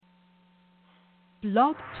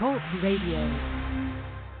Blog Talk Radio.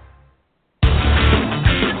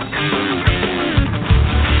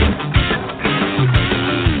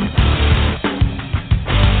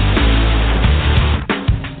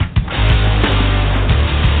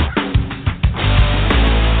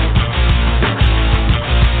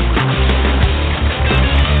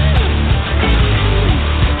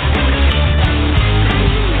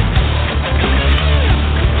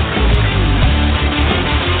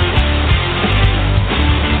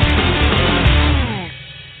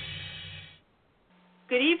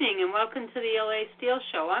 Welcome to the LA Steel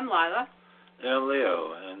Show. I'm Lila. And I'm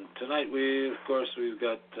Leo. And tonight, we've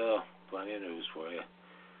got plenty of news for you.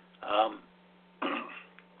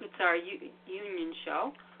 It's our union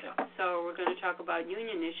show. Yeah. So we're going to talk about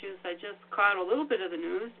union issues. I just caught a little bit of the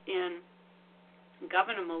news, and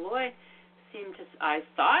Governor Malloy I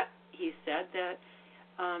thought he said that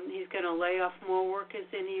he's going to lay off more workers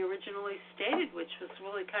than he originally stated, which was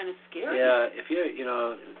really kind of scary. Yeah, if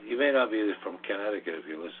you may not be from Connecticut if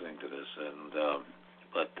you're listening to this,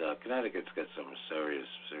 but Connecticut's got some serious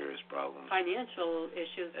problems. Financial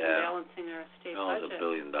issues in balancing our state budget. $1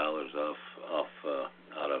 billion out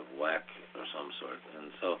of whack or some sort,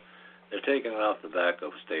 and so they're taking it off the back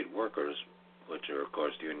of state workers, which are of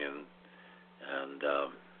course union, and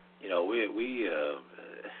we.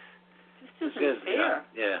 This isn't fair.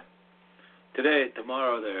 Yeah. Today or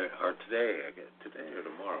tomorrow, they're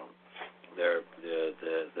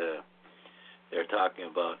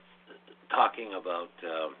talking about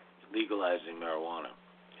legalizing marijuana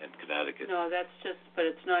in Connecticut. No, but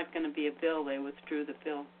it's not going to be a bill. They withdrew the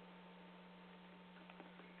bill.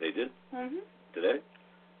 They did? Mm-hmm. Today?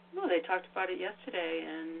 No, they talked about it yesterday,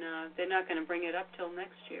 and they're not going to bring it up till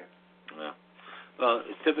next year. Yeah. Well,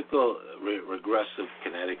 it's typical regressive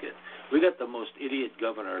Connecticut. We got the most idiot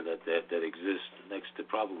governor that exists next to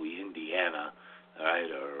probably Indiana, all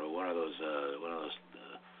right, or one of those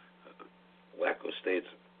wacko states.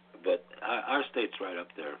 But our state's right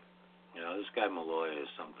up there. This guy Malloy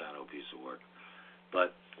is some kind of piece of work.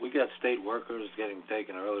 But we got state workers getting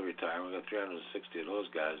taken early retirement. We got 360 of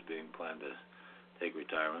those guys being planned to take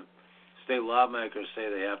retirement. State lawmakers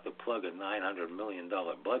say they have to plug a $900 million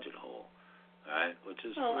budget hole. All right, which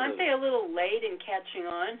is aren't they a little late in catching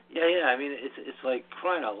on? Yeah. I mean, it's like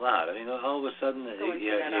crying out loud. I mean, all of a sudden,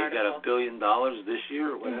 you got $1 billion this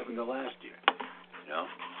year. What happened to last year?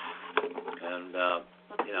 And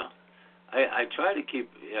I try to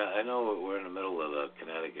keep. Yeah, I know we're in the middle of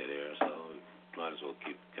Connecticut here, so we might as well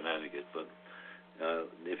keep Connecticut. But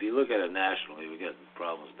if you look at it nationally, we got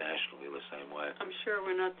problems nationally the same way. I'm sure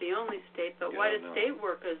we're not the only state, but why do state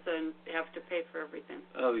workers then have to pay for everything?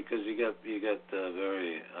 Oh, because you got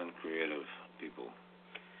very uncreative people.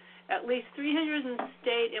 At least 300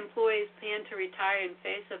 state employees plan to retire in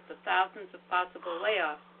face of the thousands of possible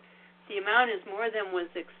layoffs. The amount is more than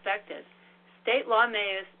was expected. State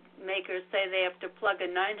lawmakers say they have to plug a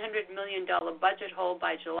 $900 million budget hole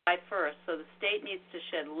by July 1st, so the state needs to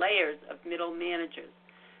shed layers of middle managers.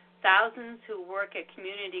 Thousands who work at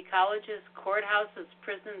community colleges, courthouses,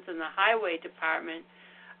 prisons, and the highway department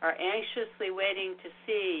are anxiously waiting to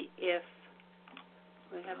see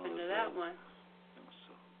what happened to that one.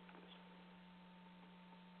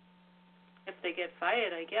 If they get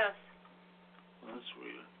fired, I guess. Well, that's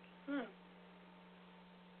weird.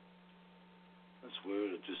 That's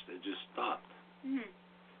weird. It just stopped. Mm-hmm.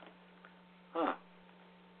 Huh.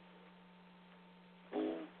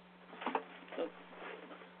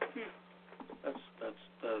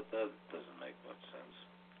 That doesn't make much sense.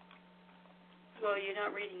 Well, you're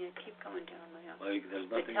not reading it. Keep going down, Leo. Well, there's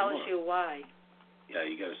nothing It tells more. you why. Yeah,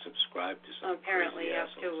 you got to subscribe to something. Apparently, you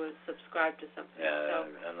have to subscribe to something. Yeah,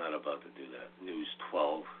 I'm not about to do that. News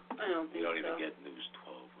 12. I don't think so. You don't even get News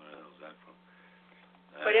 12. Where the hell is that from?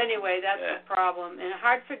 But anyway, that's the problem. And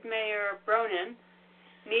Hartford Mayor Bronin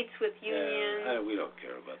meets with unions. Yeah, we don't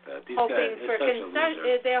care about that. These hoping guys,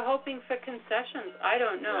 for they're hoping for concessions. I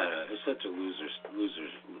don't know. No, it's such a loser.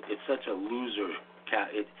 It's such a loser.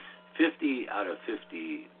 50 out of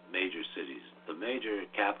 50 major cities, the major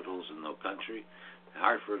capitals in the country,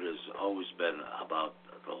 Hartford has always been about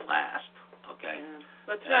the last. Okay. Yeah.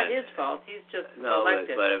 But it's not his fault. He's just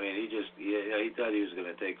elected. But I mean, he thought he was going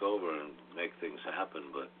to take over and make things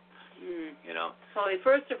happen, but. Well,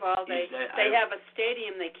 first of all, they have a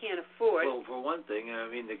stadium they can't afford. Well, for one thing, I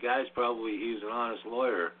mean, the guy's he's an honest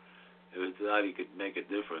lawyer who thought he could make a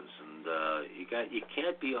difference, and you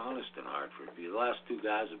can't be honest in Hartford. The last two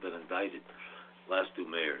guys have been indicted, last two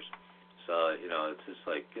mayors. So it's just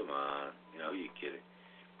like, come on, are you kidding?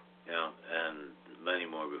 And many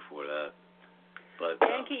more before that. But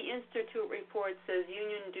Yankee Institute report says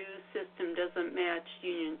union dues system doesn't match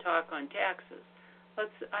talk on taxes.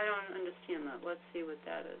 I don't understand that. Let's see what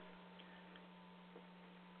that is.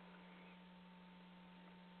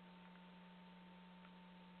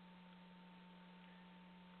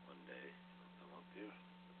 One day, come up here.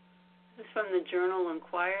 This is from the Journal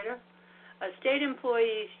Inquirer. A state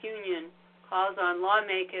employees union calls on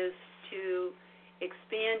lawmakers to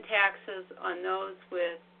expand taxes on those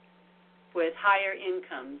with higher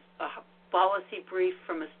incomes. A policy brief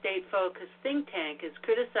from a state-focused think tank is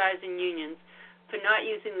criticizing unions for not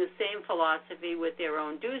using the same philosophy with their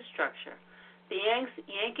own dues structure. The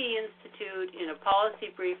Yankee Institute, in a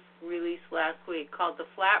policy brief released last week, called the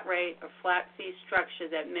flat rate or flat fee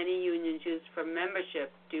structure that many unions use for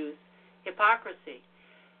membership dues hypocrisy.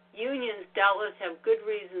 Unions doubtless have good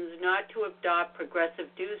reasons not to adopt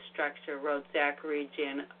progressive dues structure, wrote Zachary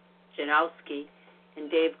Janowski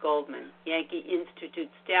and Dave Goldman, Yankee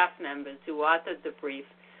Institute staff members who authored the brief.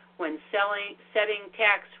 When setting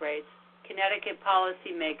tax rates, Connecticut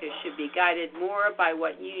policymakers should be guided more by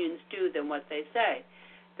what unions do than what they say.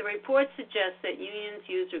 The report suggests that unions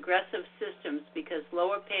use regressive systems because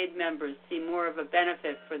lower-paid members see more of a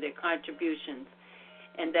benefit for their contributions,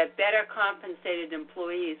 and that better compensated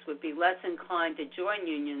employees would be less inclined to join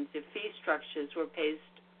unions if fee structures were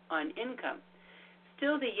based on income.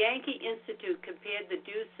 Still, the Yankee Institute compared the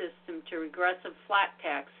dues system to regressive flat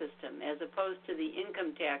tax system as opposed to the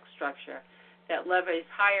income tax structure that levies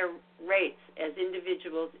higher rates as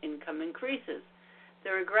individuals' income increases.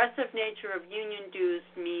 The regressive nature of union dues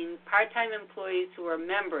mean part-time employees who are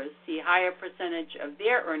members see higher percentage of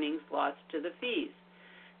their earnings lost to the fees.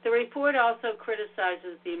 The report also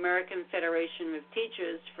criticizes the American Federation of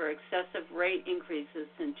Teachers for excessive rate increases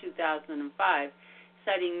in 2005,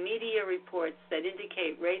 citing media reports that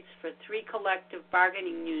indicate rates for 3 collective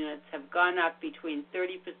bargaining units have gone up between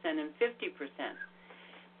 30% and 50%.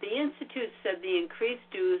 The Institute said the increased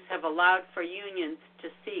dues have allowed for unions to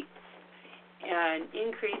seek an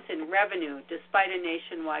increase in revenue despite a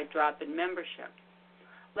nationwide drop in membership.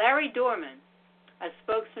 Larry Dorman, a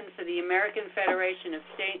spokesman for the American Federation of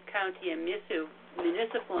State, County, and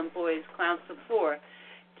Municipal Employees Council 4,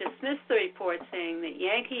 dismissed the report, saying that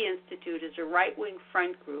Yankee Institute is a right-wing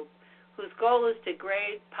front group whose goal is to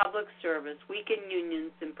degrade public service, weaken unions,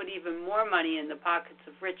 and put even more money in the pockets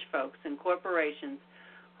of rich folks and corporations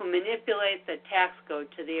who manipulate the tax code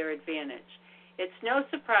to their advantage. It's no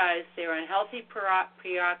surprise their unhealthy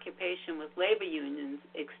preoccupation with labor unions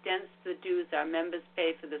extends the dues our members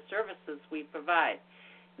pay for the services we provide,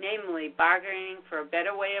 namely bargaining for a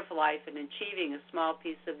better way of life and achieving a small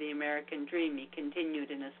piece of the American dream, he continued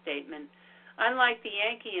in a statement. Unlike the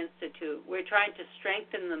Yankee Institute, we're trying to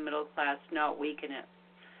strengthen the middle class, not weaken it.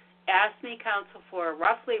 AFSCME Council 4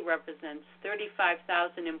 roughly represents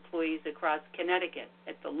 35,000 employees across Connecticut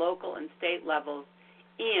at the local and state levels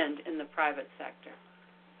and in the private sector.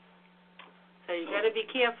 So you got to be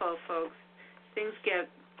careful, folks. Things get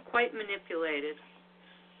quite manipulated.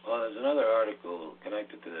 Well, there's another article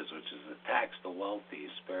connected to this, which is the tax the wealthy,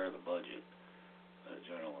 spare the budget,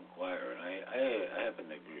 Journal Inquirer, and I happen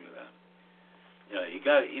to agree with that.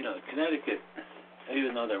 Connecticut,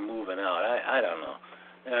 even though they're moving out, I don't know.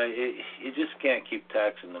 You just can't keep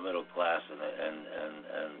taxing the middle class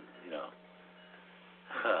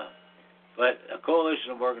But a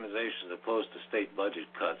coalition of organizations opposed to state budget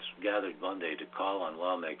cuts gathered Monday to call on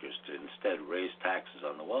lawmakers to instead raise taxes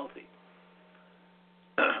on the wealthy.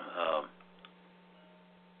 Wait a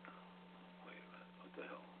minute, what the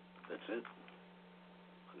hell? That's it?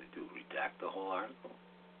 What do they do, redact the whole article?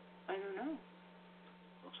 I don't know.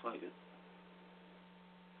 Looks like it.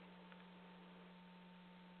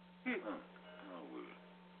 Oh, weird.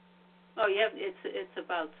 Oh, yeah, it's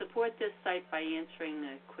about support this site by answering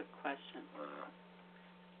the quick question.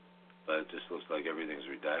 But it just looks like everything's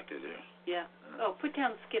redacted here. Yeah. Oh, put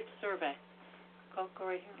down skip survey. Go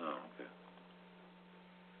right here. Oh, okay.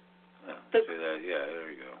 See that? Yeah,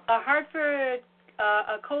 there you go. Hartford,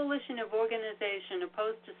 a coalition of organizations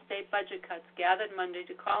opposed to state budget cuts gathered Monday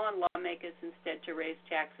to call on lawmakers instead to raise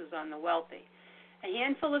taxes on the wealthy. A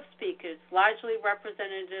handful of speakers, largely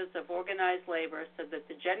representatives of organized labor, said that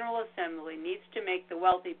the General Assembly needs to make the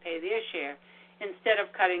wealthy pay their share instead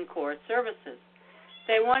of cutting core services.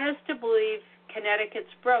 They want us to believe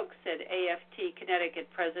Connecticut's broke, said AFT Connecticut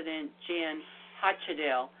President Jan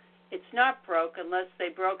Hochedale. It's not broke unless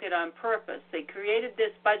they broke it on purpose. They created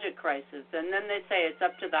this budget crisis, and then they say it's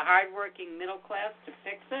up to the hardworking middle class to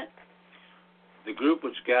fix it? The group,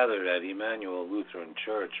 which gathered at Emmanuel Lutheran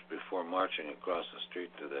Church before marching across the street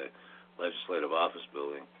to the Legislative Office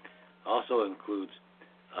Building, also includes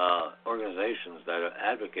organizations that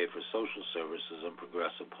advocate for social services and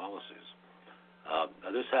progressive policies.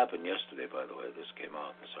 Now this happened yesterday, by the way. This came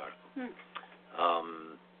out, this article.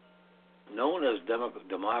 Known as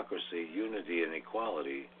Democracy, Unity, and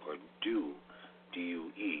Equality, or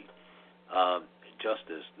DUE,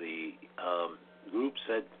 Justice, the group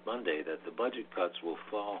said Monday that the budget cuts will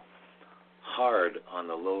fall hard on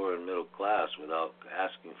the lower and middle class without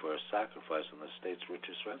asking for a sacrifice on the state's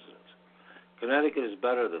richest residents. Connecticut is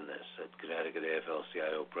better than this, said Connecticut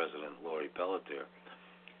AFL-CIO President Lori Pelletier.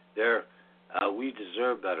 We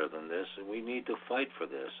deserve better than this, and we need to fight for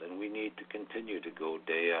this, and we need to continue to go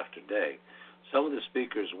day after day. Some of the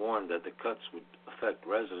speakers warned that the cuts would affect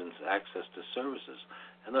residents' access to services,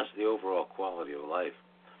 and thus the overall quality of life.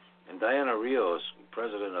 And Diana Rios,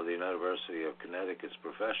 president of the University of Connecticut's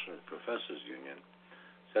Professors Union,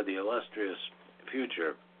 said the illustrious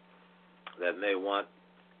future that may want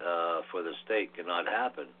for the state cannot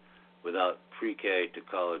happen without pre-K to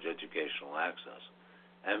college educational access.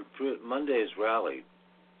 And Monday's rally,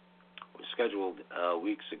 scheduled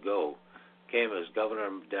weeks ago, came as Governor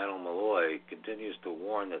Daniel Malloy continues to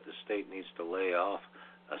warn that the state needs to lay off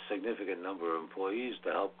a significant number of employees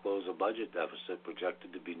to help close a budget deficit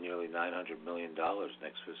projected to be nearly $900 million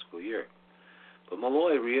next fiscal year. But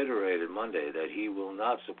Malloy reiterated Monday that he will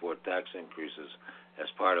not support tax increases as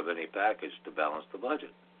part of any package to balance the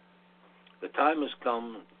budget. The time has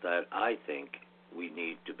come that I think we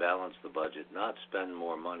need to balance the budget, not spend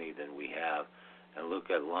more money than we have, and look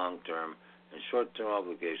at long-term and short-term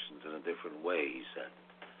obligations in a different way, he said.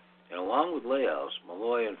 And along with layoffs,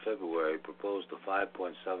 Malloy in February proposed a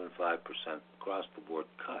 5.75% across-the-board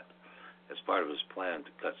cut as part of his plan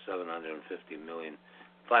to cut $570 million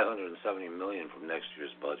from next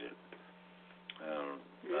year's budget. I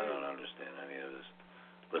don't understand any of this.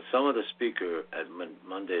 But some of the speakers at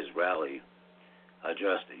Monday's rally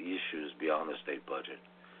addressed issues beyond the state budget.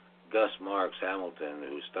 Gus Marks Hamilton,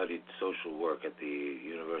 who studied social work at the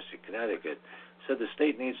University of Connecticut, said the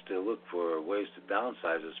state needs to look for ways to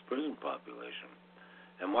downsize its prison population.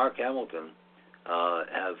 And Marks Hamilton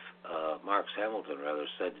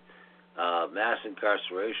said mass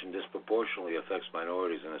incarceration disproportionately affects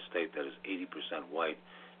minorities in a state that is 80% white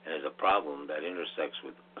and is a problem that intersects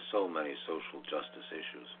with so many social justice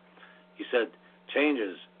issues. He said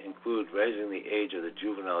changes include raising the age of the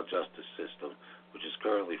juvenile justice system, which is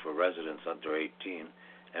currently for residents under 18,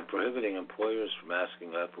 and prohibiting employers from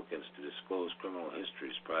asking applicants to disclose criminal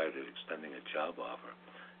histories prior to extending a job offer,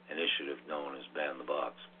 an initiative known as Ban the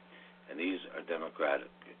Box. And these are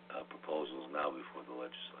Democratic proposals now before the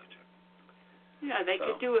legislature. Yeah, they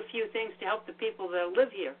could do a few things to help the people that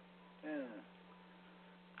live here. Yeah.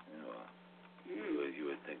 You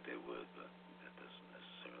would think they would, but that doesn't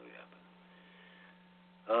necessarily happen.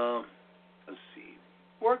 Let's see.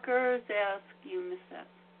 Workers ask, you missed that.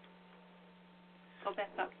 Go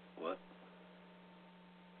back up. What?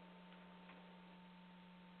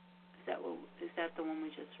 Is that the one we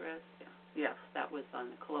just read? Yeah. Yes, that was on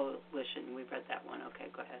the coalition. We read that one. Okay,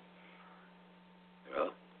 go ahead.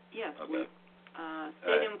 Really? Yes. Okay.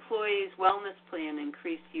 State employees' wellness plan,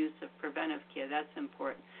 increased use of preventive care. That's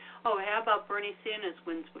important. Oh, how about Bernie Sanders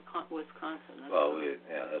wins Wisconsin?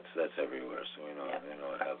 That's everywhere, so we know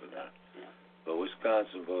what happened there. Yeah. But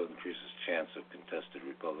Wisconsin vote increases chance of contested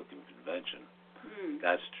Republican convention.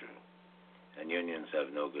 That's true. And unions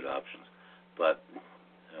have no good options. But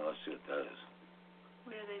let's see what that is.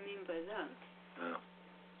 What do they mean by that?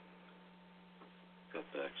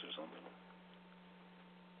 Cutbacks or something.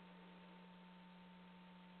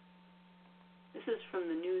 This is from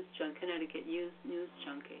the Connecticut News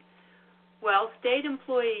Junkie. Well, state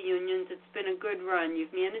employee unions, it's been a good run.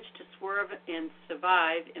 You've managed to swerve and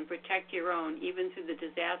survive and protect your own, even through the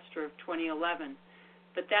disaster of 2011.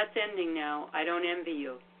 But that's ending now. I don't envy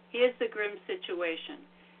you. Here's the grim situation.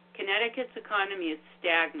 Connecticut's economy is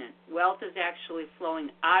stagnant. Wealth is actually flowing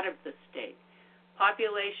out of the state.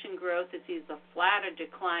 Population growth is either flat or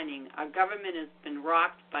declining. Our government has been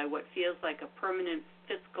rocked by what feels like a permanent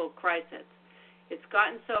fiscal crisis. It's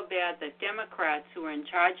gotten so bad that Democrats who are in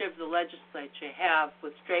charge of the legislature have,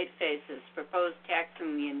 with straight faces, proposed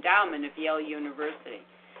taxing the endowment of Yale University.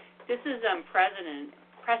 This is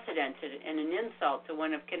unprecedented and an insult to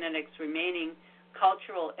one of Connecticut's remaining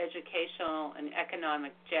cultural, educational, and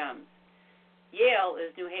economic gems. Yale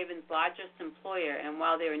is New Haven's largest employer, and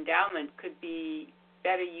while their endowment could be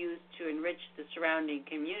better used to enrich the surrounding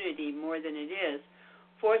community more than it is,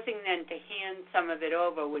 forcing them to hand some of it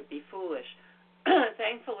over would be foolish.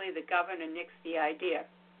 Thankfully, the governor nixed the idea.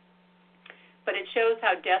 But it shows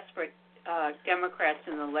how desperate Democrats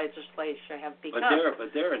in the legislature have become. But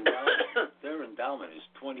their endowment is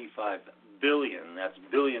 $25 billion. That's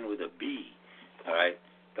billion with a B. All right,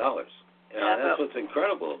 dollars. That's what's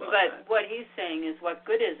incredible about that. But what he's saying is, what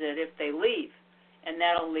good is it if they leave? And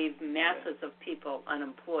that'll leave masses of people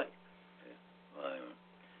unemployed.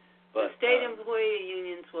 But, the state employee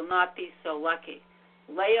unions will not be so lucky.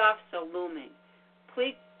 Layoffs are looming.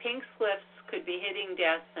 Pink slips could be hitting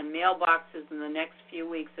desks and mailboxes in the next few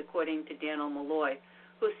weeks, according to Daniel Malloy,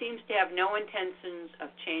 who seems to have no intentions of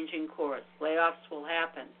changing course. Layoffs will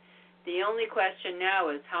happen. The only question now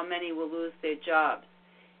is how many will lose their jobs.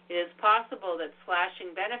 It is possible that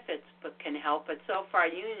slashing benefits can help, but so far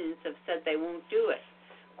unions have said they won't do it.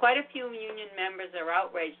 Quite a few union members are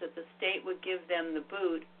outraged that the state would give them the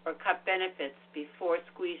boot or cut benefits before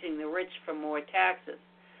squeezing the rich for more taxes.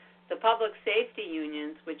 The public safety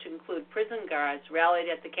unions, which include prison guards, rallied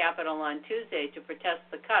at the Capitol on Tuesday to protest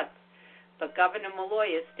the cuts, but Governor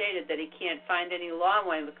Malloy has stated that he can't find any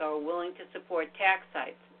lawmakers willing to support tax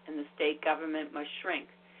hikes, and the state government must shrink.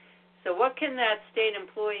 So what can that state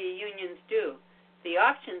employee unions do? The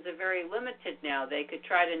options are very limited now. They could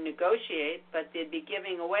try to negotiate, but they'd be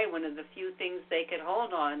giving away one of the few things they could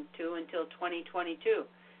hold on to until 2022,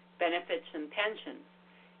 benefits and pensions,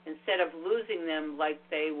 instead of losing them like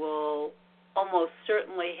they will almost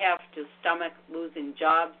certainly have to stomach losing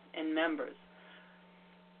jobs and members.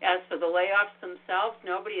 As for the layoffs themselves,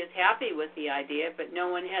 nobody is happy with the idea, but no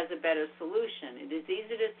one has a better solution. It is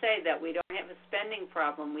easy to say that we don't have a spending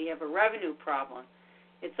problem, we have a revenue problem.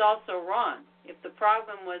 It's also wrong. If the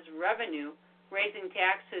problem was revenue, raising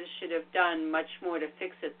taxes should have done much more to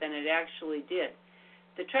fix it than it actually did.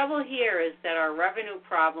 The trouble here is that our revenue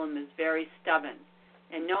problem is very stubborn,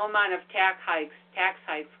 and no amount of tax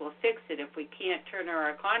hikes will fix it if we can't turn our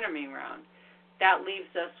economy around. That leaves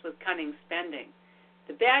us with cutting spending.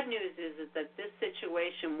 The bad news is that this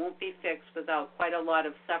situation won't be fixed without quite a lot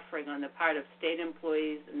of suffering on the part of state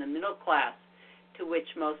employees in the middle class, to which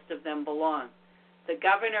most of them belong. The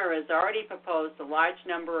governor has already proposed a large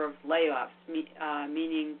number of layoffs,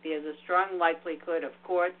 meaning there's a strong likelihood of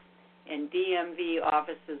courts and DMV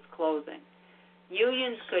offices closing.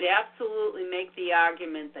 Unions could absolutely make the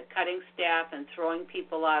argument that cutting staff and throwing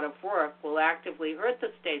people out of work will actively hurt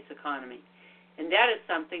the state's economy, and that is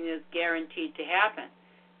something that is guaranteed to happen.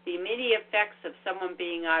 The immediate effects of someone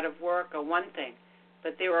being out of work are one thing,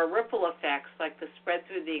 but there are ripple effects like the spread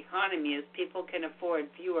through the economy as people can afford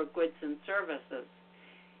fewer goods and services.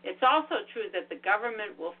 It's also true that the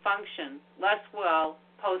government will function less well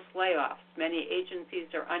post-layoffs. Many agencies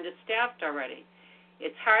are understaffed already.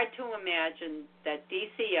 It's hard to imagine that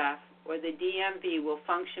DCF or the DMV will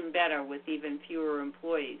function better with even fewer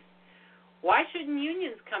employees. Why shouldn't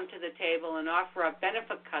unions come to the table and offer up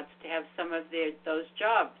benefit cuts to have some of those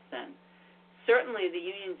jobs then? Certainly the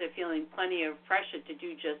unions are feeling plenty of pressure to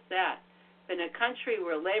do just that. In a country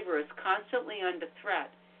where labor is constantly under threat,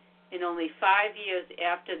 in only 5 years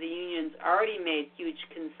after the unions already made huge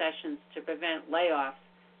concessions to prevent layoffs,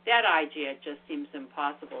 that idea just seems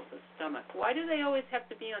impossible to stomach. Why do they always have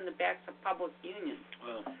to be on the backs of public unions?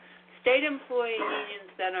 Well, state employee unions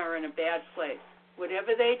then are in a bad place.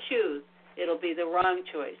 Whatever they choose, it'll be the wrong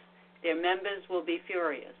choice. Their members will be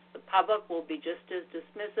furious. The public will be just as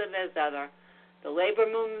dismissive as other. The labor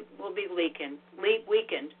movement will be weakened,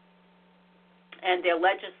 and their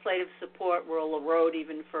legislative support will erode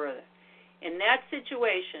even further. In that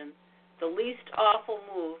situation, the least awful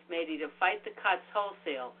move may be to fight the cuts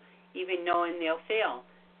wholesale, even knowing they'll fail.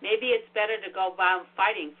 Maybe it's better to go about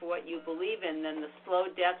fighting for what you believe in than the slow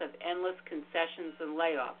death of endless concessions and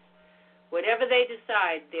layoffs. Whatever they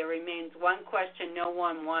decide, there remains one question no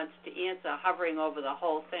one wants to answer hovering over the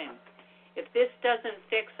whole thing. If this doesn't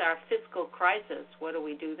fix our fiscal crisis, what do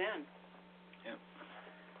we do then? Yeah.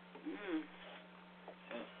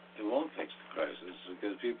 It won't fix the crisis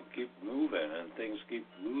because people keep moving and things keep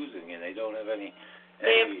losing and they don't have any.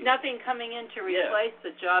 They have nothing coming in to replace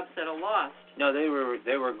the jobs that are lost. No, they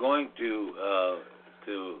were going to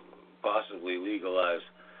possibly legalize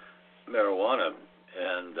marijuana,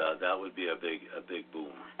 and that would be a big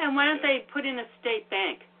boom. And why don't they put in a state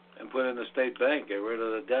bank? And put in the state bank, get rid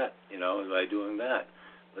of the debt, by doing that.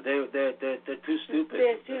 But they're too stupid.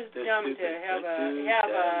 They're too dumb to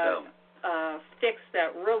have sticks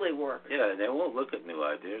that really work. Yeah, they won't look at new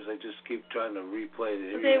ideas. They just keep trying to replay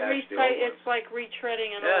the old It's like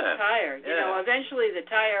retreading an old tire. Eventually the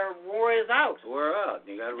tire wears out. Wore out.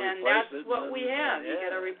 You got to replace it. And that's what we have. You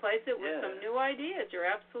got to replace it with some new ideas. You're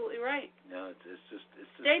absolutely right. No, it's just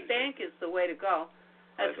state bank is the way to go.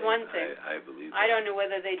 That's one thing. I believe that. I don't know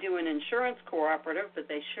whether they do an insurance cooperative, but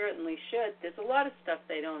they certainly should. There's a lot of stuff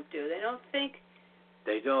they don't do. They don't think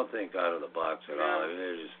They don't think out of the box at all. No. I mean,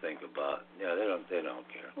 they just think about, they don't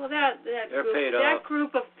care. Well, They're paid that off.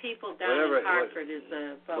 group of people down in Hartford is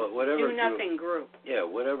a do-nothing group. Yeah,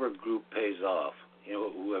 whatever group pays off,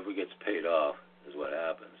 whoever gets paid off is what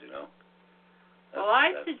happens, Well,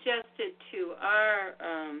 I suggested to our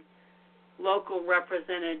local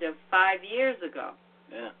representative 5 years ago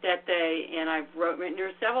that and I've written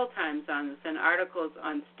her several times on this in articles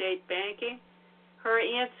on state banking. Her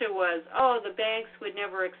answer was, the banks would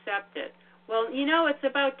never accept it. Well, it's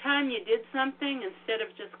about time you did something instead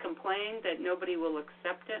of just complain that nobody will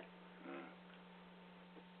accept it.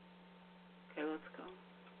 Okay, let's go.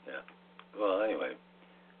 Yeah. Well, anyway,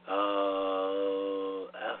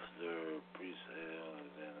 after pre-sale,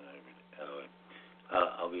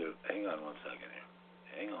 I'll be. Hang on 1 second here.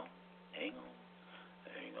 Hang on.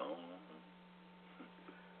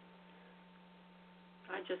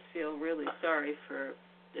 I just feel really sorry for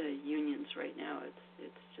the unions right now.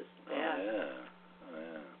 It's just bad. Oh,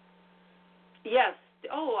 yeah. Yes.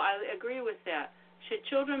 I agree with that. Should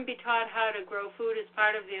children be taught how to grow food as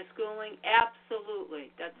part of their schooling?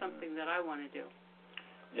 Absolutely. That's something that I want to do.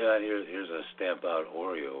 Yeah, here's a stamp out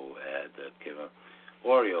Oreo ad that came up.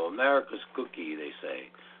 Oreo, America's cookie, they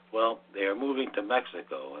say. Well, they are moving to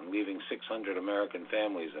Mexico and leaving 600 American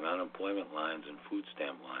families in unemployment lines and food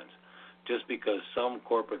stamp lines just because some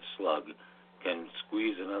corporate slug can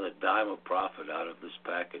squeeze another dime of profit out of this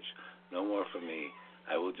package. No more for me.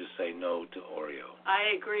 I will just say no to Oreo.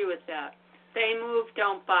 I agree with that. They move,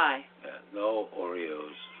 don't buy. Yeah, no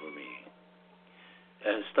Oreos for me.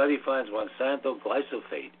 And a study finds Monsanto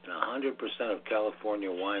glyphosate in 100% of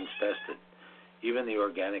California wines tested, even the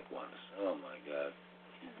organic ones. Oh, my God.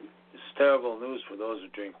 It's terrible news for those who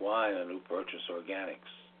drink wine and who purchase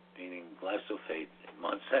organics, meaning glyphosate,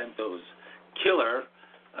 Monsanto's killer,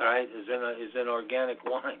 all right, is in organic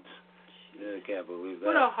wines. I can't believe that.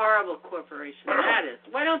 What a horrible corporation that is.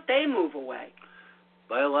 Why don't they move away?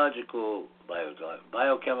 Biochemical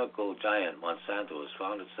giant Monsanto has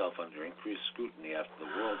found itself under increased scrutiny after the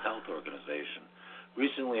World Health Organization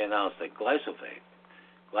recently announced that glyphosate,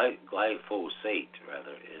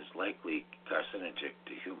 is likely carcinogenic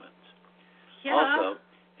to humans. Yeah. Also,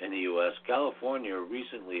 in the U.S., California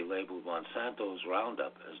recently labeled Monsanto's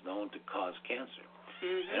Roundup as known to cause cancer.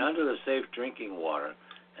 Mm-hmm. And under the Safe Drinking Water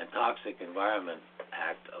and Toxic Environment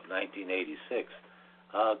Act of 1986,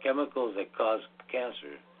 chemicals that cause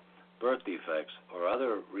cancer, birth defects, or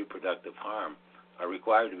other reproductive harm are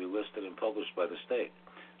required to be listed and published by the state.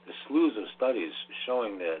 The slews of studies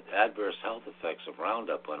showing the adverse health effects of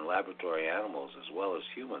Roundup on laboratory animals as well as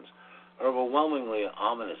humans are overwhelmingly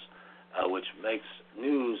ominous, which makes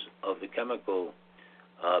news of the chemical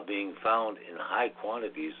being found in high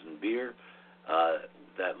quantities in beer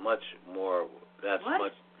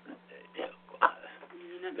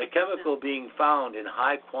the chemical being found in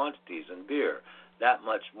high quantities in beer that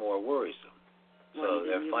much more worrisome. So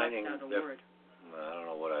they're finding. I don't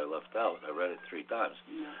know what I left out. I read it 3 times.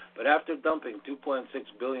 Yeah. But after dumping 2.6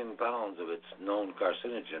 billion pounds of its known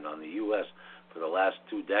carcinogen on the U.S. for the last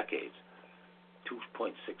 2 decades,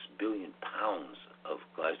 2.6 billion pounds of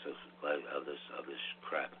this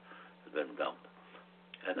crap has been dumped.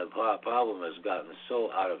 And the problem has gotten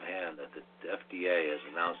so out of hand that the FDA has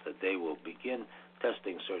announced that they will begin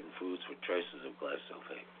testing certain foods for traces of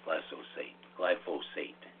glyphosate.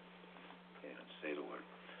 Can't say the word.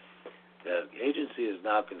 The agency is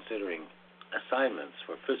now considering assignments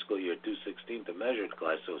for fiscal year 2016 to measure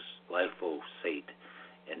glyphosate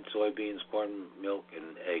in soybeans, corn, milk,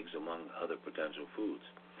 and eggs, among other potential foods.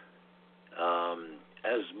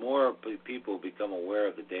 As more people become aware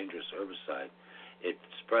of the dangerous herbicide, its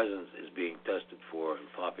presence is being tested for and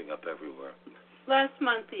popping up everywhere. Last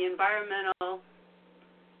month, the Environmental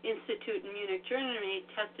Institute in Munich, Germany,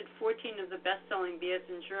 tested 14 of the best-selling beers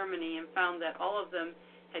in Germany and found that all of them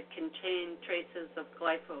had contained traces of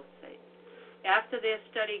glyphosate. After their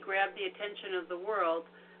study grabbed the attention of the world,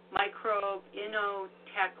 Microbe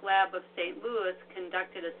Innotech Lab of St. Louis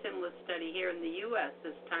conducted a similar study here in the U.S.,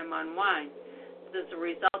 this time on wine. The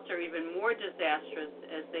results are even more disastrous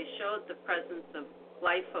as they showed the presence of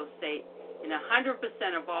glyphosate in 100%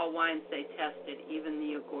 of all wines they tested, even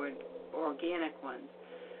the organic ones.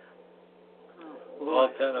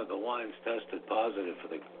 All 10 of the wines tested positive for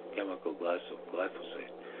the chemical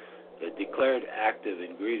glyphosate. The declared active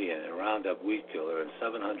ingredient in Roundup weed killer and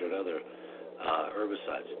 700 other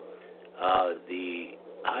herbicides. The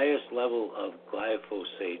highest level of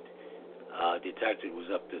glyphosate detected was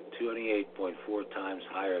up to 28.4 times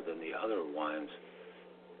higher than the other wines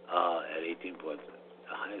at 18 points.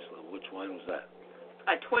 The highest level, which wine was that?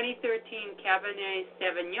 A 2013 Cabernet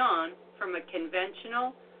Sauvignon from a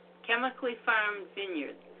conventional, chemically farmed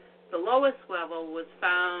vineyard. The lowest level was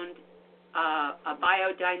found a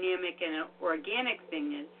biodynamic and organic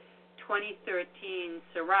vineyard, 2013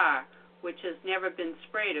 Syrah, which has never been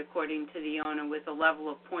sprayed, according to the owner, with a level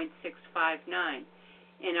of 0.659.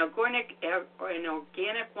 An organic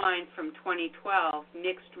wine from 2012,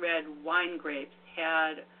 mixed red wine grapes,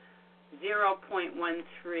 had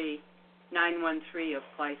 0.13913 of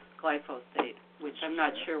glyphosate, which I'm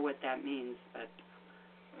not sure what that means,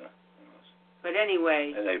 but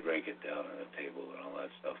anyway. And they break it down on the table and all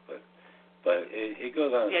that stuff, but it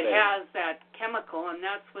goes on. It has that chemical, and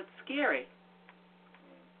that's what's scary.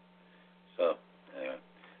 So, anyway,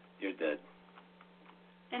 you're dead.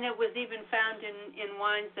 And it was even found in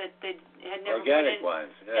wines that they had never organic put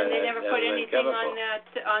wines, and they never put anything on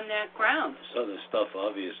that ground. So the stuff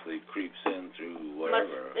obviously creeps in through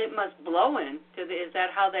whatever. It must blow in. Is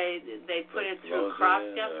that how they put it through crop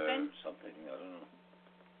dusting? Or something, I don't know.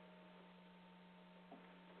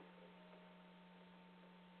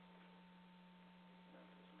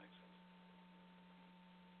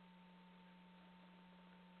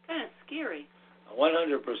 Kind of scary.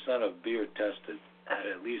 100% of beer tested had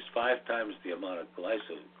at least 5 times the amount of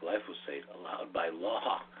glyphosate allowed by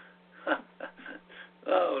law.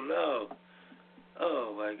 Oh, no.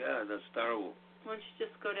 Oh, my God, that's terrible. Why don't you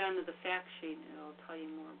just go down to the fact sheet and it'll tell you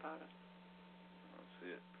more about it. Let's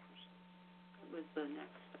see it. It was the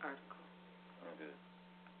next article. Okay.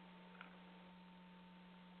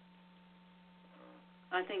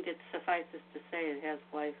 I think it suffices to say it has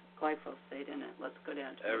glyphosate in it. Let's go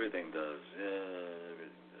down to everything does. Yeah,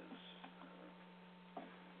 everything does.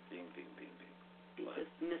 Bing, bing, bing, bing. You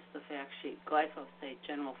just missed the fact sheet. Glyphosate,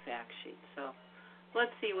 general fact sheet. So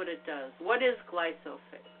let's see what it does. What is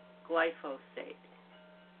glyphosate? Go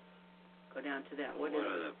down to that. What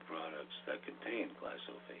are the products that contain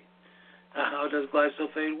glyphosate? How does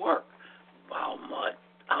glyphosate work? How might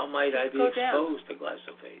I be exposed to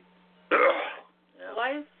glyphosate? Yeah.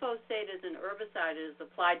 Glyphosate is an herbicide. It is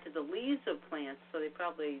applied to the leaves of plants, so they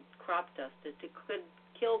probably crop dust it, to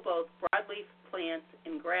kill both broadleaf plants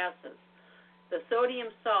and grasses. The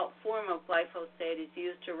sodium salt form of glyphosate is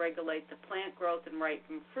used to regulate the plant growth and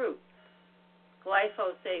ripen fruit.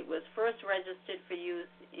 Glyphosate was first registered for use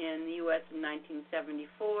in the U.S. in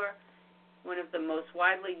 1974, one of the most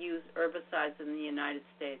widely used herbicides in the United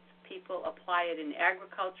States. People apply it in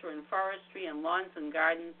agriculture and forestry and lawns and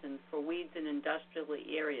gardens and for weeds in industrial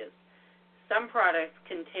areas. Some products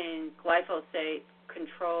contain glyphosate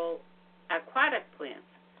control aquatic plants.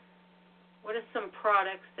 What are some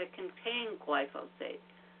products that contain glyphosate?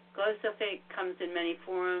 Glyphosate comes in many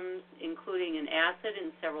forms, including an acid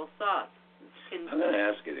and several salts. I'm going to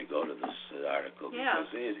ask you to go to this article because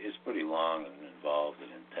it's pretty long and involved and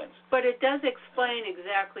intense. But it does explain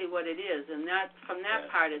exactly what it is, and from that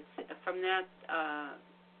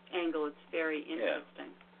angle, it's very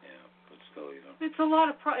interesting. Yeah, but still, you know. It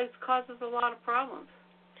causes a lot of problems.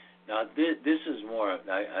 Now, this is more.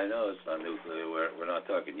 I know it's not nuclear. We're not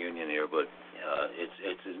talking union here, but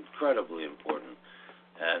it's incredibly important,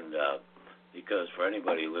 and because for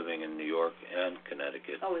anybody living in New York and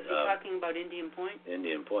Connecticut. Oh, is he talking about Indian Point?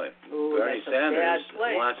 Indian Point. Ooh, Bernie Sanders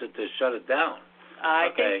wants it to shut it down.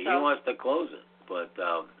 I think so. He wants to close it, but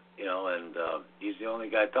he's the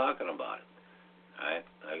only guy talking about it. All right,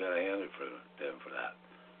 I got to hand it to him for that,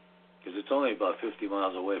 because it's only about 50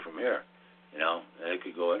 miles away from here. And it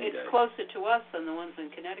could go any day. It's closer to us than the ones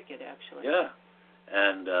in Connecticut, actually. Yeah,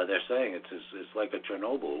 and they're saying it's like a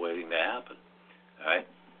Chernobyl waiting to happen. All right.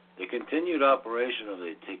 The continued operation of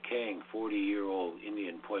the decaying 40-year-old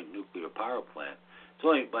Indian Point nuclear power plant. It's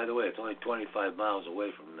only 25 miles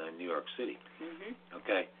away from New York City. Mm-hmm.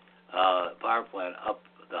 Okay, power plant up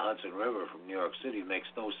the Hudson River from New York City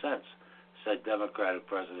makes no sense, said Democratic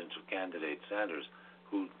presidential candidate Sanders,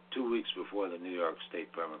 who 2 weeks before the New York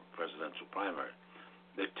State presidential primary.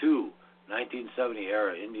 The two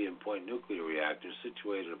 1970-era Indian Point nuclear reactors,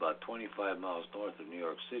 situated about 25 miles north of New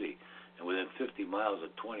York City and within 50 miles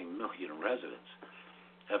of 20 million residents,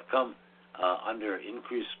 have come under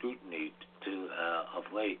increased scrutiny of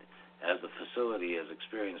late, as the facility has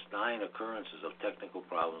experienced 9 occurrences of technical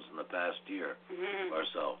problems in the past year or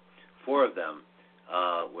so. 4 of them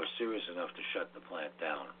were serious enough to shut the plant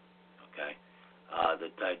down. Okay,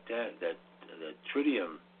 the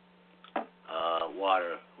tritium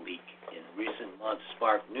water leak in recent months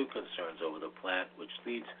sparked new concerns over the plant, which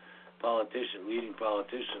leading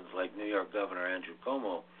politicians like New York Governor Andrew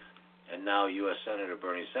Cuomo and now U.S. Senator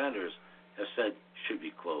Bernie Sanders have said should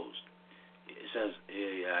be closed. He says,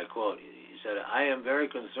 I quote, he said, "I am very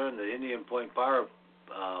concerned that Indian Point power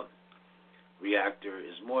reactor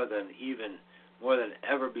is more than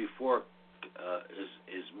ever before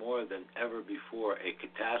a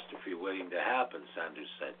catastrophe waiting to happen, Sanders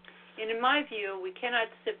said. And in my view, we cannot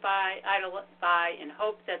idle by and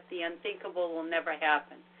hope that the unthinkable will never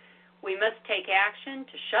happen. We must take action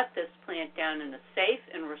to shut this plant down in a safe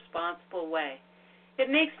and responsible way. It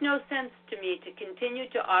makes no sense to me to continue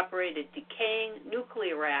to operate a decaying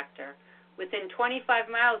nuclear reactor within 25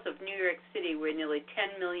 miles of New York City, where nearly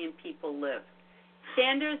 10 million people live.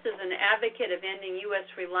 Sanders is an advocate of ending U.S.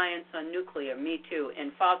 reliance on nuclear, me too,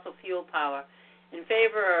 and fossil fuel power in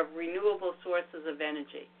favor of renewable sources of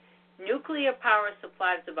energy. Nuclear power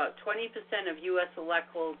supplies about 20% of U.S.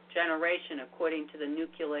 electrical generation, according to the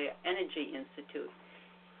Nuclear Energy Institute.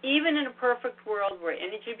 Even in a perfect world where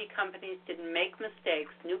energy companies didn't make mistakes,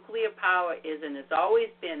 nuclear power is and has always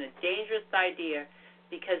been a dangerous idea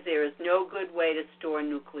because there is no good way to store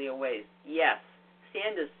nuclear waste. Yes,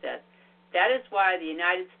 Sanders said, that is why the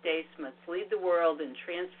United States must lead the world in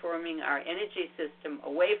transforming our energy system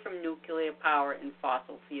away from nuclear power and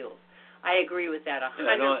fossil fuels. I agree with that 100%.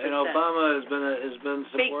 And Obama has been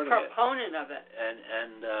supporting big proponent of it.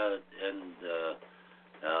 And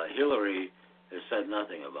Hillary has said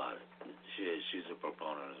nothing about it. She's a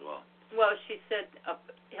proponent as well. Well, she said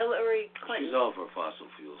Hillary Clinton. She's all for fossil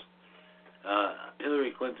fuels.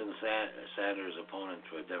 Hillary Clinton, Sanders' opponent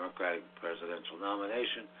for a Democratic presidential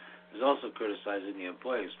nomination, is also criticizing the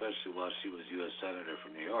employee, especially while she was U.S. Senator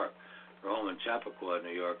from New York. Her home in Chappaqua,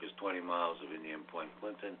 New York, is 20 miles of Indian Point.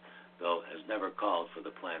 Clinton, though, has never called for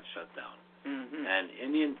the plant shutdown. Mm-hmm. And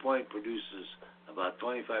Indian Point produces about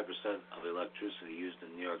 25% of electricity used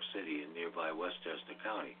in New York City and nearby Westchester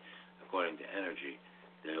County, according to Energy,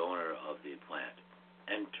 the owner of the plant,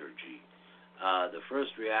 Entergy. The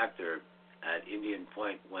first reactor at Indian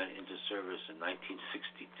Point went into service in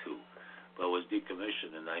 1962, but was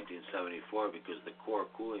decommissioned in 1974 because the core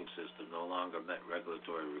cooling system no longer met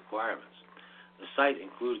regulatory requirements. The site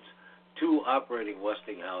includes two operating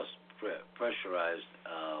Westinghouse pressurized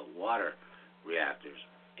water reactors,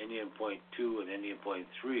 Indian Point 2 and Indian Point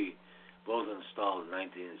 3, both installed in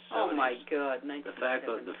 1970s. Oh, my God, 1970s. The fact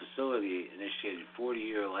that the facility initiated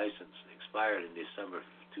 40-year license expired in December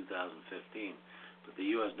 2015, but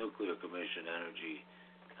the U.S. Nuclear Commission Energy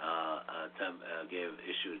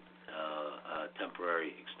issued a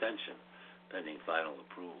temporary extension pending final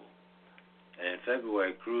approval. And in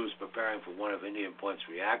February, crews preparing for one of Indian Point's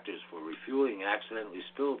reactors for refueling accidentally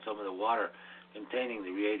spilled some of the water containing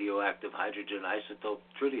the radioactive hydrogen isotope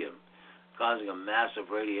tritium, causing a massive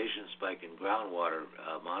radiation spike in groundwater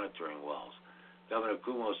monitoring wells. Governor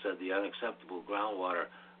Cuomo said the unacceptable groundwater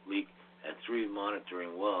leak at 3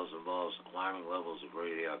 monitoring wells involves alarming levels of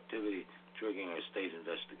radioactivity, triggering a state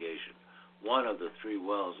investigation. One of the 3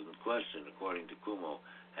 wells in question, according to Cuomo,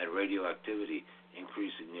 had radioactivity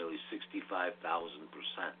increasing nearly 65,000%.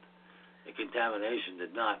 The contamination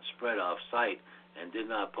did not spread off-site and did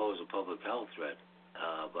not pose a public health threat,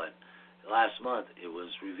 but last month it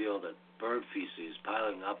was revealed that bird feces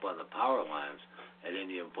piling up on the power lines at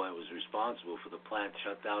Indian Point was responsible for the plant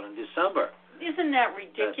shutdown in December. Isn't that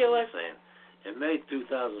ridiculous? That's insane. In May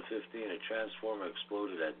 2015, a transformer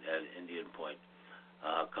exploded at Indian Point,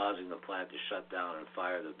 causing the plant to shut down and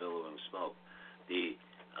fire the billowing smoke. The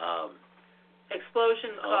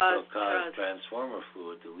explosion also caused transformer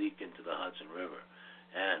fluid to leak into the Hudson River.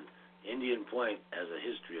 And Indian Point has a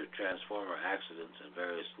history of transformer accidents and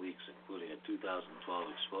various leaks, including a 2012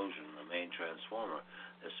 explosion in the main transformer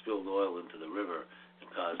that spilled oil into the river and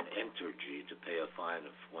caused Entergy to pay a fine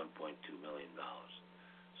of $1.2 million.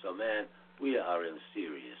 So, man, we are in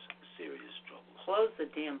serious trouble. Close the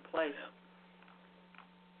damn place. Yeah.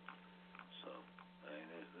 So, I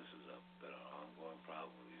mean, this is been an ongoing problem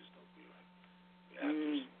with these nuclear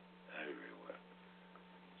reactors everywhere.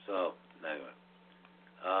 So, anyway.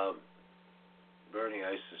 Burning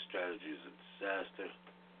ISIS strategy is a disaster.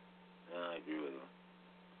 I agree with him.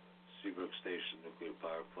 Seabrook Station nuclear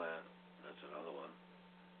power plant, that's another one.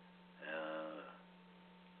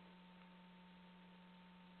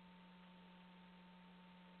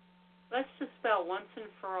 Let's dispel once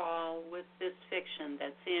and for all with this fiction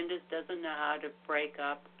that Sanders doesn't know how to break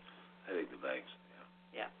up. I think the banks,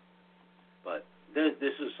 yeah. But this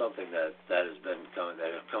is something that has been coming,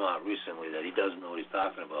 that has come out recently, that he doesn't know what he's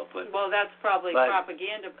talking about. But well, that's probably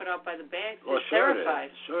propaganda put out by the banks. Well, They're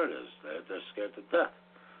terrified. It is. Sure it is. They're scared to death,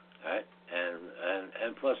 right?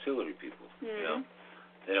 And plus Hillary people, you know,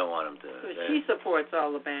 they don't want them to. She supports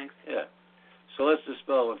all the banks. Yeah. So let's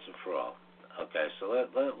dispel once and for all. Okay. So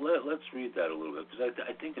let's read that a little bit, because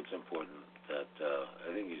I think it's important that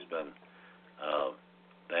I think he's been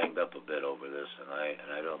banged ganged up a bit over this, and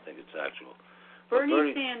I don't think it's actual.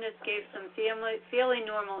 Bernie Sanders gave some fairly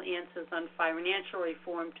normal answers on financial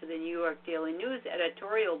reform to the New York Daily News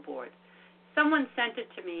editorial board. Someone sent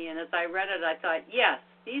it to me, and as I read it, I thought, yes,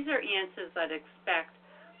 these are answers I'd expect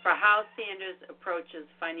for how Sanders approaches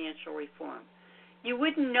financial reform. You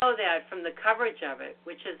wouldn't know that from the coverage of it,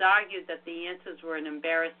 which has argued that the answers were an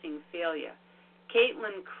embarrassing failure.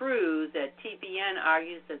 Caitlin Cruz at TPN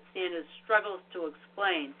argues that Sanders struggles to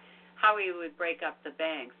explain how he would break up the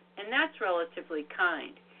banks, and that's relatively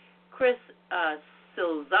kind. Chris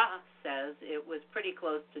Silza says it was pretty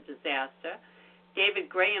close to disaster.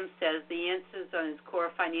 David Graham says the answers on his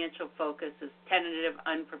core financial focus is tentative,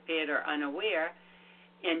 unprepared, or unaware.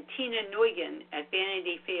 And Tina Nguyen at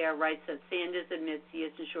Vanity Fair writes that Sanders admits he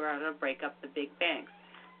isn't sure how to break up the big banks.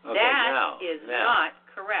 Okay, That is not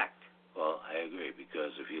correct. Well, I agree,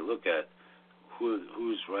 because if you look at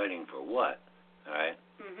who's writing for what, all right,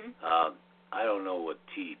 I don't know what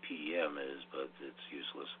TPM is, but it's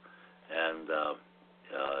useless. And,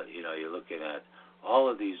 you're looking at all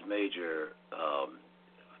of these major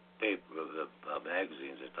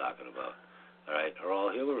magazines they're talking about, all right, are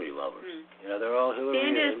all Hillary lovers. They're all Hillary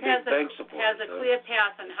Sanders and bank supporters. has a clear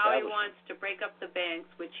path on how he wants to break up the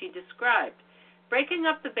banks, which he described. Breaking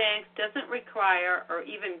up the banks doesn't require or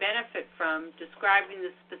even benefit from describing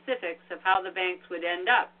the specifics of how the banks would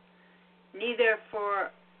end up, neither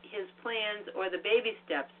for his plans or the baby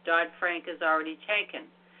steps Dodd-Frank has already taken.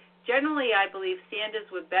 Generally, I believe Sanders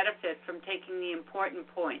would benefit from taking the important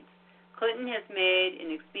points Clinton has made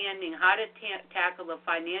in expanding how to tackle the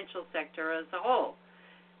financial sector as a whole.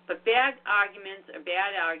 But bad arguments are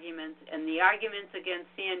bad arguments, and the arguments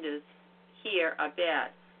against Sanders here are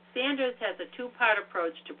bad. Sanders has a two-part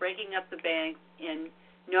approach to breaking up the banks and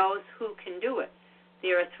knows who can do it.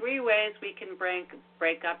 There are three ways we can break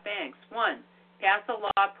up banks. One, pass a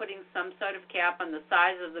law putting some sort of cap on the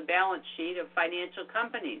size of the balance sheet of financial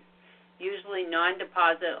companies, usually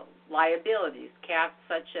non-deposit liabilities. Caps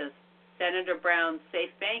such as Senator Brown's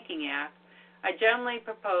Safe Banking Act are generally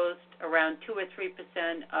proposed around 2 or 3%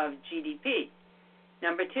 of GDP.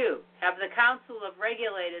 Number two, have the Council of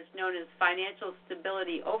Regulators, known as Financial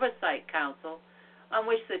Stability Oversight Council, on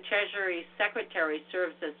which the Treasury Secretary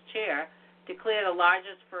serves as chair, declare the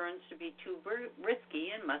largest firms to be too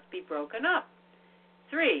risky and must be broken up.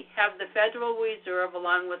 Three, have the Federal Reserve,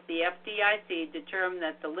 along with the FDIC, determine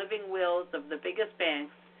that the living wills of the biggest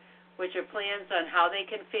banks, which are plans on how they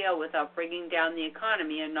can fail without bringing down the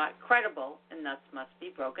economy, are not credible and thus must be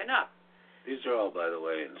broken up. These are all, by the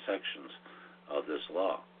way, in sections of this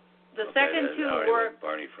law. The second two work.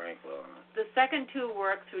 Barney Frank law. The second two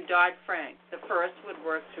work through Dodd-Frank. The first would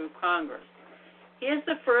work through Congress. Here's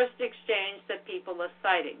the first exchange that people are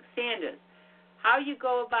citing. Sanders, how you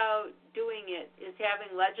go about doing it is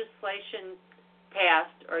having legislation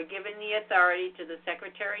passed or given the authority to the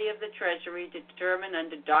Secretary of the Treasury to determine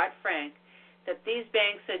under Dodd-Frank that these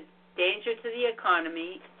banks are danger to the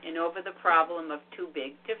economy and over the problem of too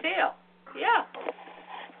big to fail. Yeah.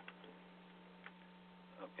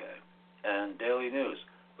 Okay. And Daily News.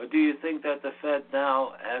 But do you think that the Fed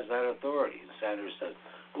now has that authority? And Sanders says,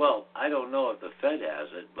 well, I don't know if the Fed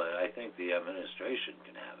has it, but I think the administration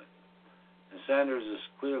can have it. And Sanders is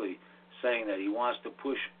clearly saying that he wants to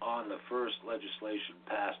push on the first legislation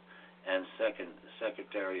passed and second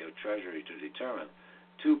Secretary of Treasury to determine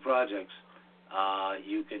two projects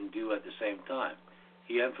you can do at the same time.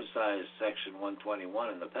 He emphasized Section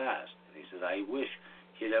 121 in the past, and he said, I wish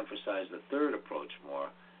he'd emphasize the third approach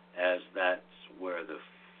more, as that's where the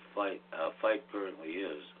fight currently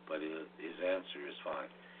is, but his answer is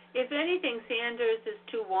fine. If anything, Sanders is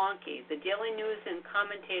too wonky. The Daily News and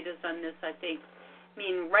commentators on this, I think,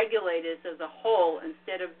 mean regulators as a whole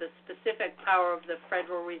instead of the specific power of the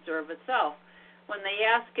Federal Reserve itself. When they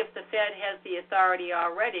ask if the Fed has the authority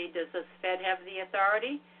already, does the Fed have the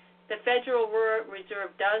authority? The Federal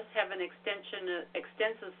Reserve does have an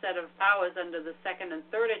extensive set of powers under the second and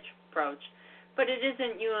third approach, but it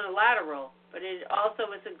isn't unilateral. But it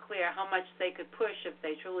also isn't clear how much they could push if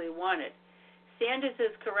they truly wanted. Sanders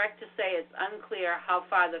is correct to say it's unclear how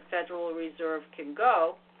far the Federal Reserve can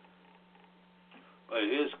go. But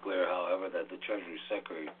it is clear, however, that the Treasury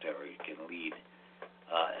Secretary can lead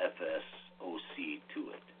FSOC to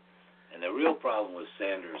it. And the real problem with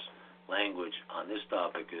Sanders' language on this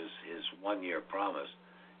topic is his one-year promise.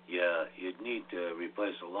 You'd need to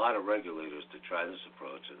replace a lot of regulators to try this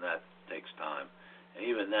approach, and that takes time. And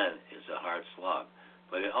even then, it's a hard slog.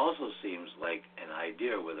 But it also seems like an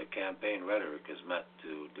idea where the campaign rhetoric is meant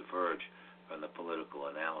to diverge from the political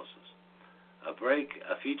analysis. A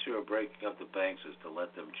feature of breaking up the banks is to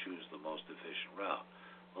let them choose the most efficient route.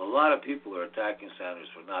 Well, a lot of people are attacking Sanders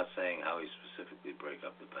for not saying how he specifically break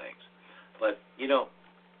up the banks. But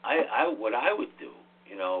what I would do,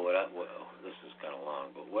 this is kind of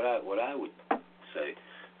long, but what I would say,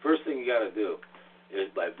 first thing you got to do is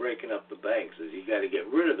by breaking up the banks is you got to get